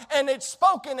like. And it's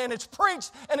spoken and it's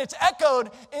preached and it's echoed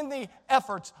in the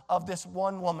efforts of this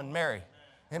one woman, Mary,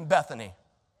 in Bethany.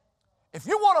 If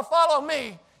you want to follow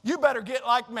me, you better get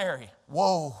like Mary.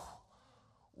 Whoa.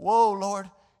 Whoa, Lord,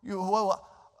 you want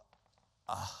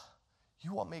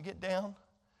me to get down?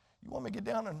 You want me to get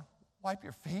down and wipe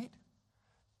your feet?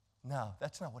 No,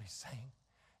 that's not what he's saying.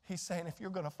 He's saying if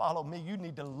you're going to follow me, you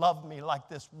need to love me like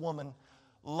this woman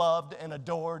loved and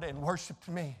adored and worshiped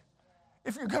me.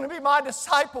 If you're going to be my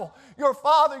disciple, your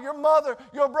father, your mother,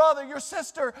 your brother, your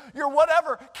sister, your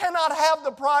whatever cannot have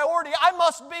the priority. I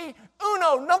must be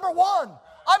number one.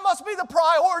 I must be the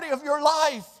priority of your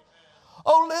life.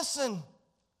 Oh, listen.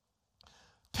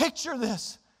 Picture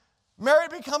this. Mary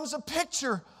becomes a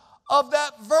picture of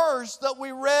that verse that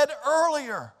we read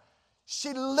earlier.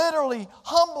 She literally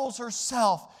humbles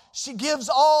herself. She gives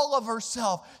all of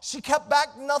herself. She kept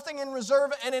back nothing in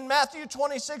reserve. And in Matthew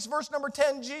 26, verse number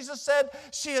 10, Jesus said,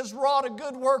 she has wrought a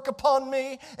good work upon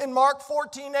me. In Mark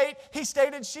 14:8, he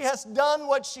stated she has done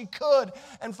what she could.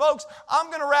 And folks, I'm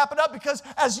going to wrap it up because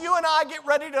as you and I get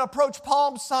ready to approach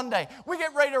Palm Sunday, we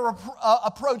get ready to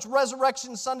approach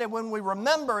Resurrection Sunday when we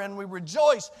remember and we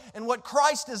rejoice in what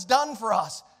Christ has done for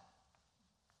us.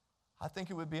 I think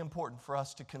it would be important for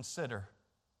us to consider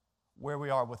where we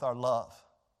are with our love,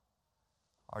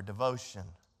 our devotion,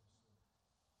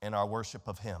 and our worship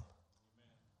of Him.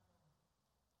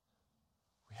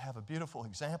 We have a beautiful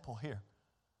example here.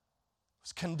 It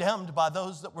was condemned by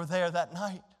those that were there that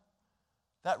night.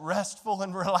 That restful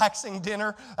and relaxing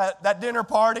dinner, that dinner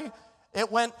party,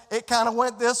 it kind of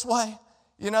went this way.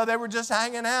 You know, they were just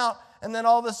hanging out, and then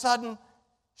all of a sudden,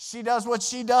 she does what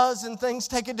she does, and things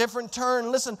take a different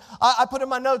turn. Listen, I put in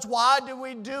my notes, why do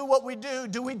we do what we do?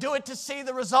 Do we do it to see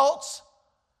the results?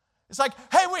 It's like,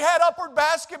 hey, we had upward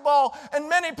basketball and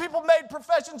many people made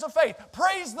professions of faith.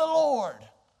 Praise the Lord.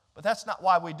 But that's not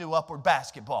why we do upward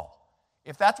basketball.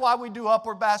 If that's why we do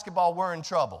upward basketball, we're in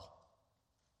trouble.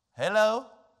 Hello?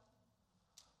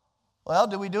 Well,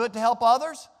 do we do it to help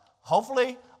others?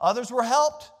 Hopefully others were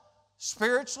helped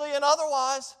spiritually and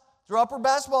otherwise through upward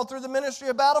basketball, through the ministry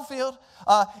of Battlefield.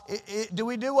 Do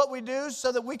we do what we do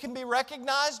so that we can be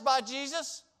recognized by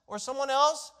Jesus or someone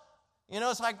else? You know,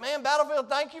 it's like, man, Battlefield,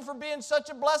 thank you for being such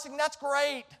a blessing. That's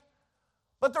great.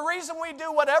 But the reason we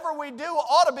do whatever we do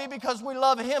ought to be because we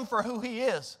love Him for who He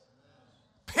is.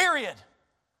 Period.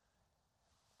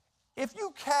 If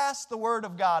you cast the Word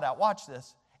of God out, watch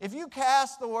this. If you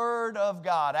cast the Word of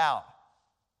God out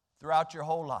throughout your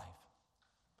whole life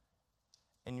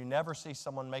and you never see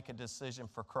someone make a decision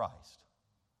for Christ,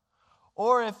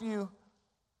 or if you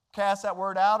cast that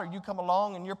word out or you come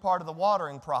along and you're part of the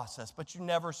watering process, but you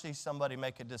never see somebody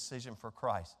make a decision for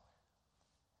Christ.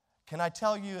 Can I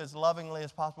tell you as lovingly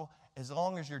as possible, as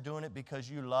long as you're doing it because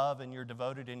you love and you're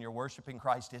devoted and you're worshiping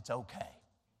Christ, it's okay.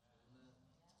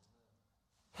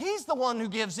 He's the one who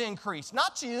gives increase,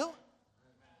 not you.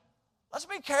 Let's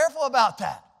be careful about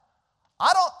that.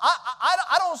 I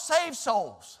don't save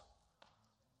souls.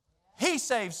 He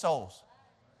saves souls.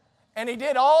 And He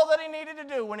did all that He needed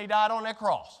to do when He died on that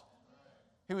cross.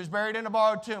 He was buried in a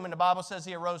borrowed tomb, and the Bible says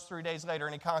He arose 3 days later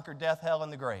and He conquered death, hell,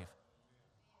 and the grave.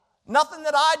 Nothing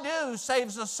that I do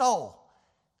saves a soul.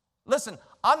 Listen,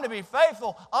 I'm to be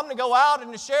faithful. I'm to go out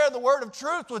and to share the word of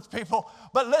truth with people.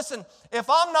 But listen, if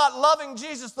I'm not loving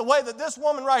Jesus the way that this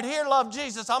woman right here loved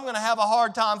Jesus, I'm going to have a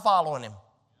hard time following Him.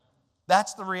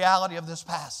 That's the reality of this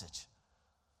passage.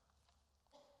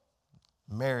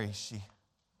 Mary, she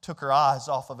took her eyes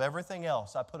off of everything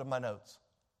else. I put in my notes.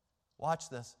 Watch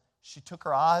this. She took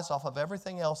her eyes off of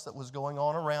everything else that was going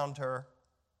on around her,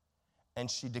 and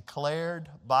she declared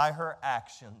by her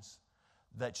actions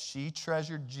that she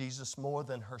treasured Jesus more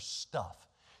than her stuff.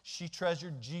 She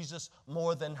treasured Jesus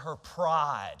more than her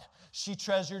pride. She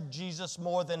treasured Jesus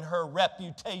more than her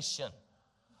reputation.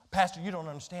 Pastor, you don't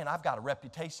understand. I've got a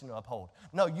reputation to uphold.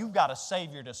 No, you've got a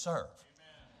Savior to serve.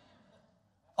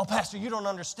 Oh, Pastor, you don't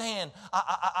understand.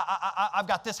 I've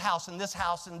got this house and this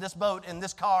boat and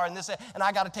this car and this, and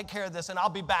I got to take care of this, and I'll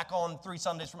be back on 3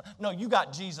 Sundays from. No, you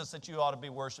got Jesus that you ought to be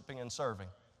worshiping and serving.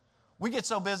 We get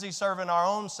so busy serving our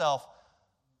own self.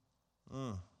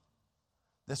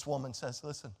 This woman says,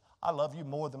 listen, I love you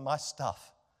more than my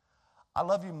stuff. I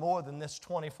love you more than this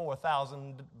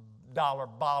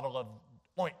 $24,000 bottle of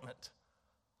ointment.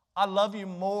 I love you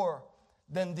more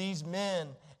than these men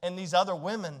and these other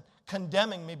women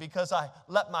condemning me because I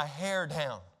let my hair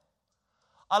down.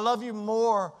 I love you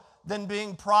more than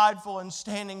being prideful and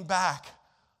standing back.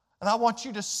 And I want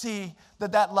you to see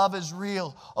that that love is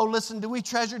real. Oh, listen, do we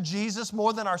treasure Jesus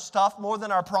more than our stuff, more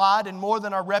than our pride, and more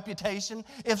than our reputation?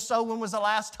 If so, when was the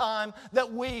last time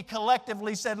that we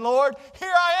collectively said, Lord,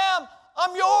 here I am,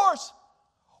 I'm yours?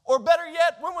 Or better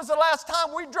yet, when was the last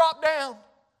time we dropped down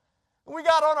and we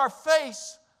got on our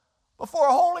face before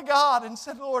a holy God and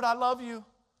said, Lord, I love you.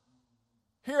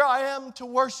 Here I am to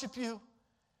worship you.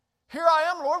 Here I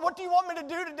am, Lord. What do you want me to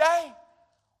do today?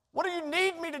 What do you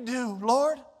need me to do,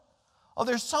 Lord? Oh,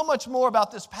 there's so much more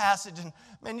about this passage. And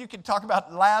man, you could talk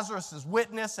about Lazarus'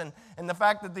 witness and the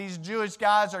fact that these Jewish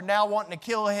guys are now wanting to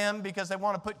kill him because they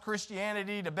want to put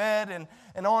Christianity to bed,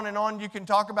 and on and on. You can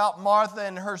talk about Martha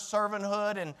and her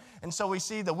servanthood. And so we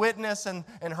see the witness and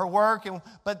her work.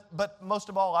 But most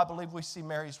of all, I believe we see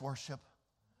Mary's worship.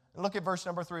 And look at verse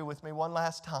number 3 with me one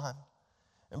last time.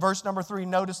 In verse number 3,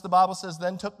 notice the Bible says,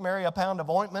 Then took Mary a pound of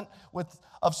ointment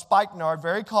of spikenard,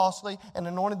 very costly, and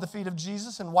anointed the feet of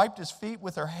Jesus and wiped His feet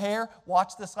with her hair.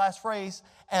 Watch this last phrase.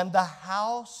 And the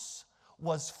house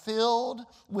was filled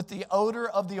with the odor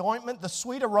of the ointment, the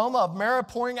sweet aroma of Mary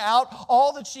pouring out.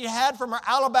 All that she had from her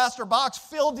alabaster box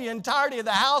filled the entirety of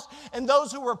the house, and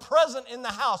those who were present in the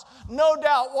house no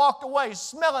doubt walked away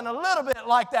smelling a little bit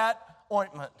like that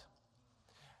ointment.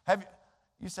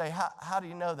 You say, how do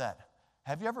you know that?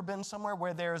 Have you ever been somewhere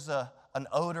where there's an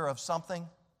odor of something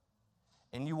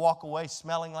and you walk away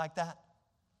smelling like that?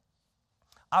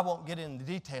 I won't get into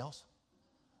the details.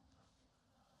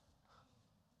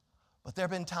 But there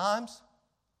have been times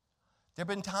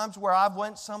where I've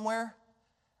went somewhere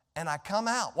and I come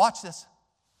out. Watch this.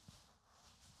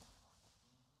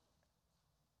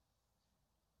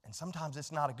 And sometimes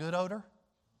it's not a good odor.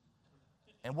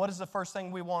 And what is the first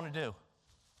thing we want to do?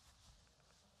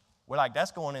 We're like,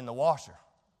 that's going in the washer.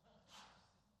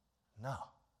 No.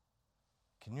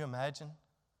 Can you imagine?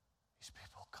 These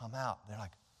people come out.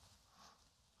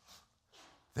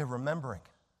 They're remembering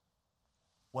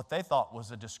what they thought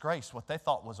was a disgrace, what they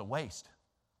thought was a waste.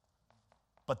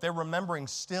 But they're remembering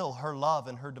still her love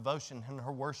and her devotion and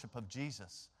her worship of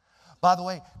Jesus. By the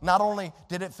way, not only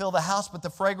did it fill the house, but the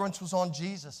fragrance was on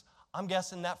Jesus. I'm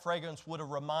guessing that fragrance would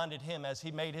have reminded him as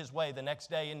he made his way the next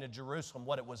day into Jerusalem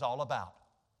what it was all about.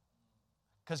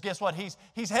 Because guess what?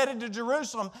 He's headed to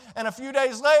Jerusalem, and a few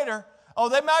days later,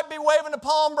 they might be waving the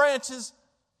palm branches,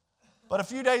 but a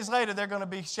few days later, they're going to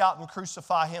be shouting,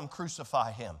 crucify him,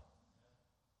 crucify him.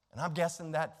 And I'm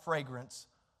guessing that fragrance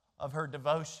of her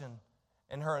devotion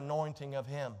and her anointing of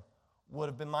him would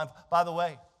have been mine. By the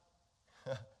way,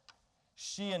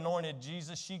 she anointed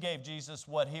Jesus. She gave Jesus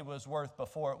what he was worth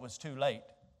before it was too late.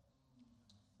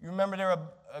 You remember there were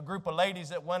a group of ladies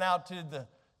that went out to the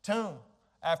tomb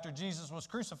after Jesus was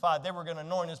crucified. They were going to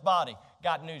anoint his body.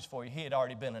 Got news for you. He had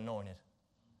already been anointed.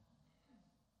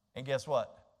 And guess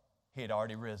what? He had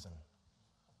already risen.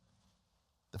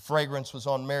 The fragrance was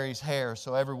on Mary's hair,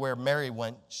 so everywhere Mary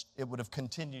went, it would have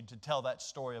continued to tell that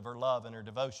story of her love and her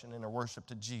devotion and her worship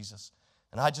to Jesus.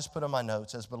 And I just put in my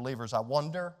notes, as believers, I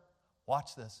wonder,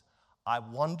 watch this, I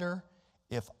wonder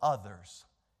if others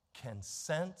can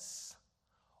sense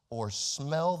or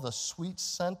smell the sweet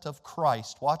scent of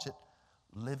Christ, watch it,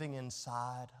 living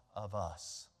inside of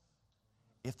us.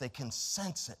 If they can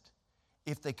sense it,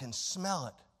 if they can smell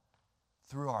it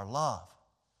through our love,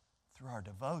 through our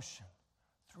devotion,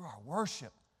 through our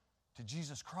worship to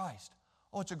Jesus Christ.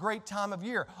 Oh, it's a great time of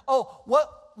year. Oh, what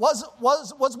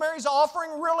was Mary's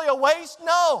offering really a waste?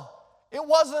 No, it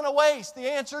wasn't a waste. The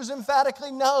answer is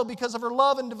emphatically no. Because of her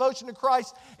love and devotion to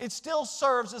Christ, it still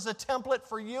serves as a template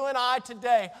for you and I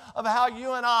today of how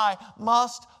you and I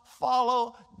must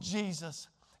follow Jesus.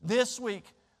 This week,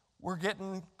 we're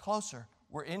getting closer.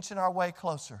 We're inching our way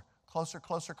closer. Closer,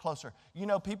 closer, closer. You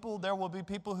know, there will be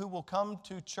people who will come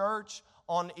to church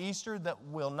on Easter that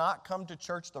will not come to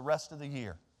church the rest of the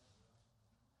year.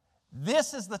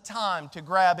 This is the time to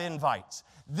grab invites.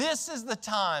 This is the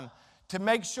time to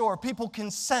make sure people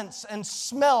can sense and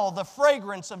smell the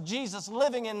fragrance of Jesus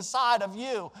living inside of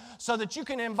you so that you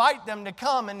can invite them to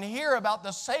come and hear about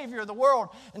the Savior of the world.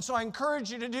 And so I encourage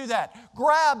you to do that.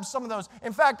 Grab some of those.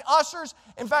 In fact, ushers,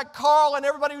 Carl and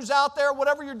everybody who's out there,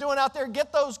 whatever you're doing out there,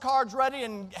 get those cards ready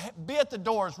and be at the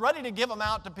doors, ready to give them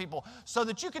out to people so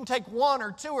that you can take one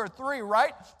or two or three,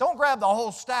 right? Don't grab the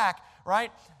whole stack,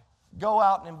 right? Go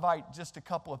out and invite just a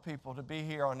couple of people to be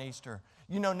here on Easter.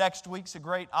 You know, next week's a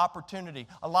great opportunity.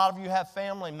 A lot of you have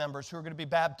family members who are going to be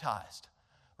baptized,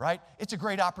 right? It's a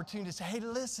great opportunity to say, hey,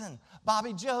 listen,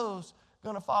 Bobby Joe's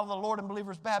going to follow the Lord in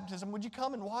believers' baptism. Would you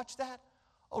come and watch that?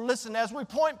 Oh, listen, as we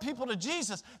point people to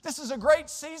Jesus, this is a great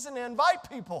season to invite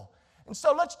people. And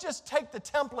so let's just take the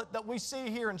template that we see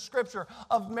here in Scripture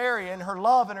of Mary and her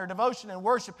love and her devotion and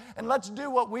worship, and let's do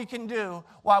what we can do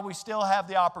while we still have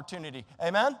the opportunity.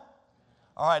 Amen?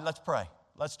 All right, let's pray.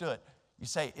 Let's do it. You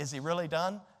say, is he really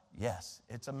done? Yes,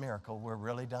 it's a miracle. We're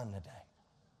really done today.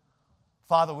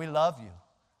 Father, we love you.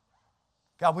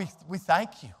 God, we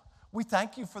thank you. We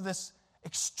thank you for this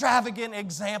extravagant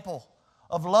example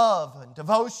of love and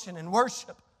devotion and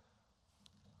worship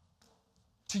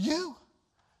to you,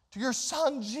 to your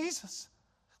Son, Jesus.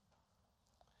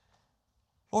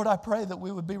 Lord, I pray that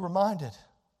we would be reminded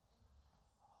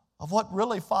of what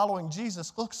really following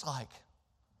Jesus looks like.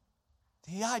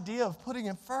 The idea of putting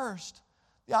him first.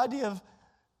 The idea of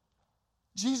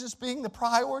Jesus being the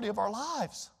priority of our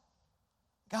lives.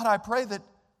 God, I pray that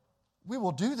we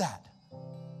will do that.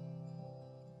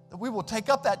 That we will take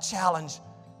up that challenge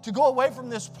to go away from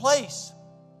this place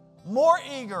more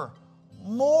eager,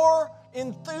 more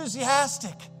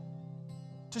enthusiastic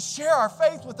to share our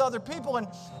faith with other people, and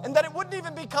that it wouldn't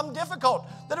even become difficult,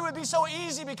 that it would be so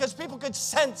easy because people could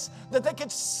sense, that they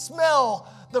could smell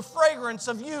the fragrance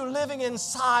of you living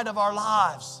inside of our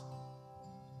lives.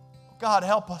 God,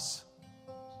 help us.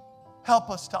 Help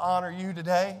us to honor you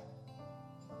today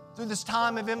through this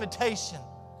time of invitation.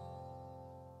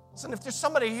 Listen, if there's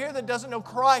somebody here that doesn't know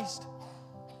Christ,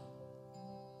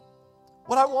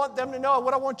 what I want them to know,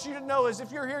 what I want you to know is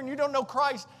if you're here and you don't know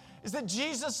Christ, is that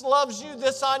Jesus loves you.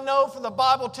 This I know, for the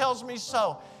Bible tells me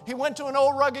so. He went to an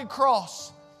old rugged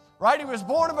cross, right? He was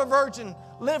born of a virgin,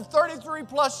 lived 33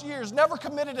 plus years, never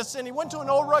committed a sin. He went to an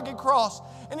old rugged cross,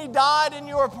 and he died in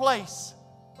your place,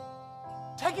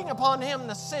 taking upon him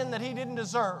the sin that he didn't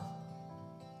deserve.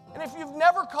 And if you've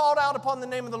never called out upon the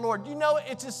name of the Lord, you know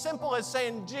it's as simple as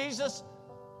saying, Jesus,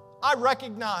 I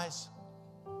recognize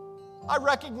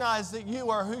that you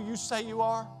are who you say you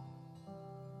are.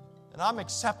 And I'm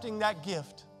accepting that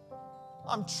gift.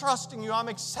 I'm trusting you. I'm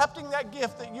accepting that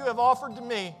gift that you have offered to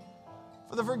me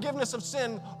for the forgiveness of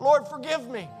sin. Lord, forgive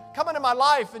me. Come into my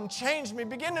life and change me.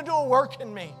 Begin to do a work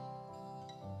in me.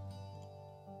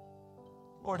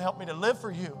 Lord, help me to live for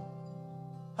you.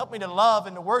 Help me to love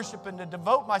and to worship and to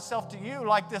devote myself to you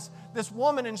like this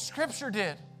woman in Scripture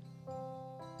did.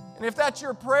 And if that's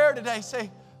your prayer today,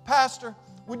 say, Pastor,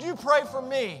 would you pray for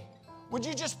me? Would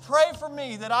you just pray for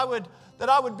me that I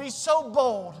would be so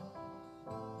bold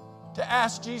to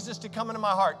ask Jesus to come into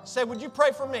my heart? Say, would you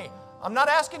pray for me? I'm not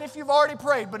asking if you've already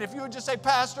prayed, but if you would just say,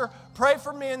 Pastor, pray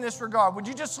for me in this regard. Would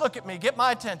you just look at me, get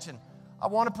my attention? I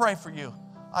want to pray for you.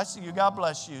 I see you. God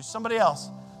bless you. Somebody else,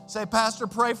 say, Pastor,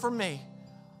 pray for me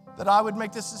that I would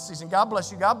make this season. God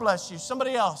bless you. God bless you.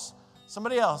 Somebody else.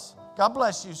 God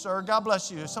bless you, sir. God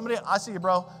bless you. Somebody, I see you,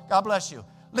 bro. God bless you.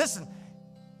 Listen,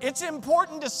 it's an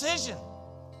important decision.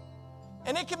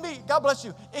 And it can be, God bless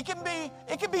you, it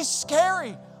can be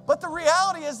scary. But the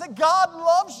reality is that God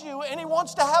loves you and He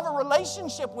wants to have a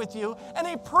relationship with you. And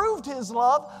He proved His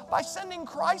love by sending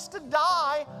Christ to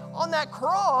die on that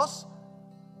cross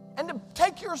and to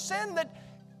take your sin that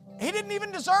He didn't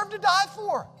even deserve to die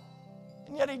for.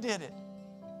 And yet He did it.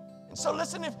 And so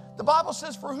listen, if the Bible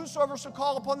says, for whosoever shall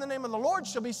call upon the name of the Lord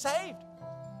shall be saved.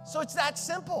 So it's that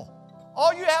simple.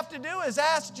 All you have to do is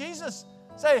ask Jesus.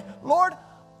 Say, Lord,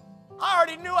 I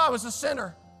already knew I was a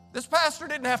sinner. This pastor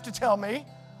didn't have to tell me.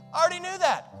 I already knew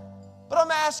that. But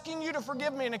I'm asking you to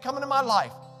forgive me and to come into my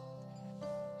life.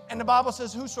 And the Bible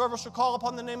says, whosoever shall call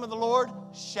upon the name of the Lord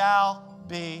shall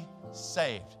be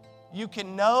saved. You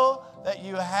can know that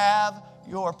you have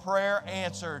your prayer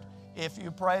answered if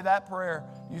you pray that prayer.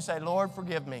 You say, Lord,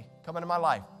 forgive me. Come into my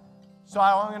life. So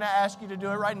I'm going to ask you to do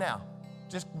it right now.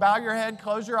 Just bow your head,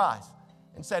 close your eyes,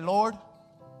 and say, Lord,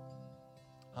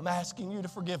 I'm asking you to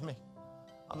forgive me.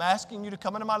 I'm asking you to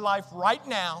come into my life right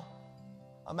now.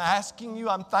 I'm asking you,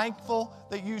 I'm thankful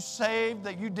that you saved,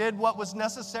 that you did what was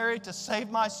necessary to save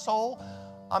my soul.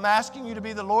 I'm asking you to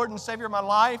be the Lord and Savior of my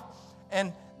life.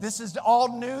 And this is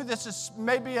all new. This is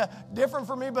maybe different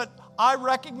for me, but I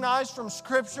recognize from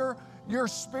Scripture your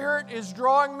Spirit is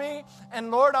drawing me. And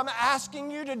Lord, I'm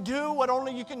asking you to do what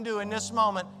only you can do in this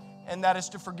moment, and that is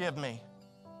to forgive me.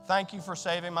 Thank you for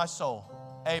saving my soul.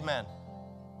 Amen.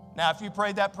 Now, if you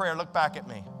prayed that prayer, look back at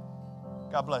me.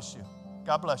 God bless you.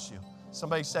 God bless you.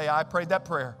 Somebody say, I prayed that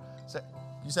prayer.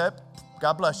 You say it?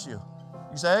 God bless you.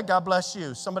 You say it? God bless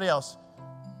you. Somebody else.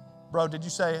 Bro, did you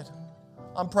say it?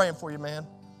 I'm praying for you, man.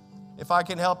 If I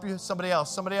can help you, somebody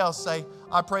else say,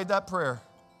 I prayed that prayer.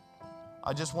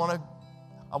 I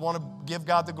want to give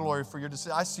God the glory for your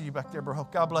decision. I see you back there, bro.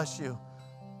 God bless you.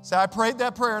 Say, I prayed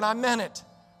that prayer and I meant it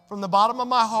from the bottom of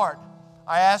my heart.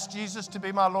 I asked Jesus to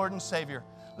be my Lord and Savior.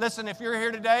 Listen, if you're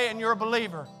here today and you're a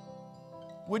believer,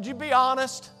 would you be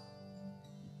honest?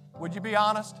 Would you be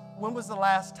honest? When was the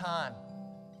last time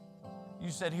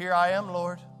you said, here I am,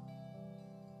 Lord.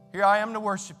 Here I am to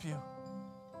worship you.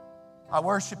 I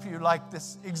worship you like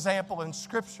this example in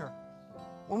Scripture.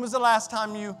 When was the last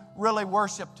time you really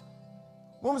worshiped?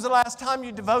 When was the last time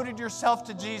you devoted yourself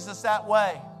to Jesus that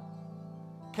way?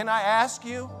 Can I ask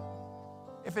you,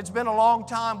 if it's been a long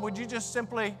time, would you just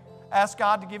simply ask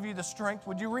God to give you the strength?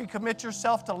 Would you recommit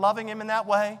yourself to loving Him in that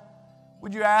way?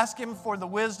 Would you ask Him for the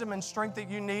wisdom and strength that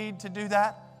you need to do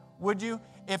that? Would you?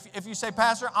 If you say,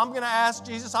 Pastor, I'm going to ask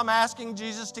Jesus, I'm asking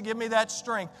Jesus to give me that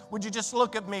strength, would you just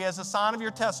look at me as a sign of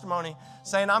your testimony,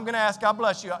 saying, I'm going to ask, God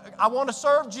bless you. I want to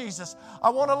serve Jesus. I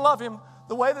want to love Him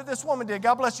the way that this woman did.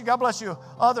 God bless you. God bless you.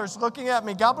 Others looking at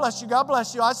me. God bless you. God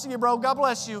bless you. I see you, bro. God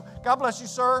bless you. God bless you,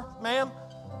 sir, ma'am.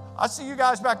 I see you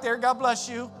guys back there. God bless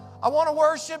you. I want to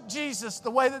worship Jesus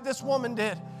the way that this woman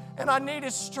did. And I need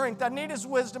His strength. I need His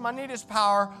wisdom. I need His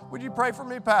power. Would you pray for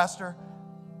me, Pastor?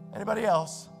 Anybody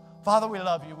else? Father, we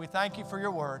love you. We thank you for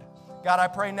your word. God, I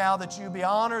pray now that you be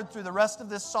honored through the rest of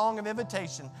this song of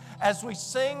invitation. As we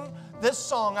sing this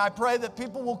song, I pray that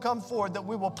people will come forward, that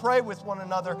we will pray with one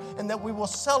another, and that we will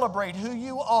celebrate who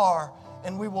you are,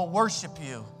 and we will worship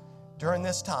you during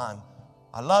this time.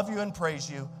 I love you and praise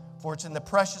you, for it's in the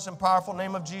precious and powerful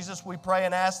name of Jesus we pray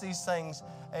and ask these things.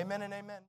 Amen and amen.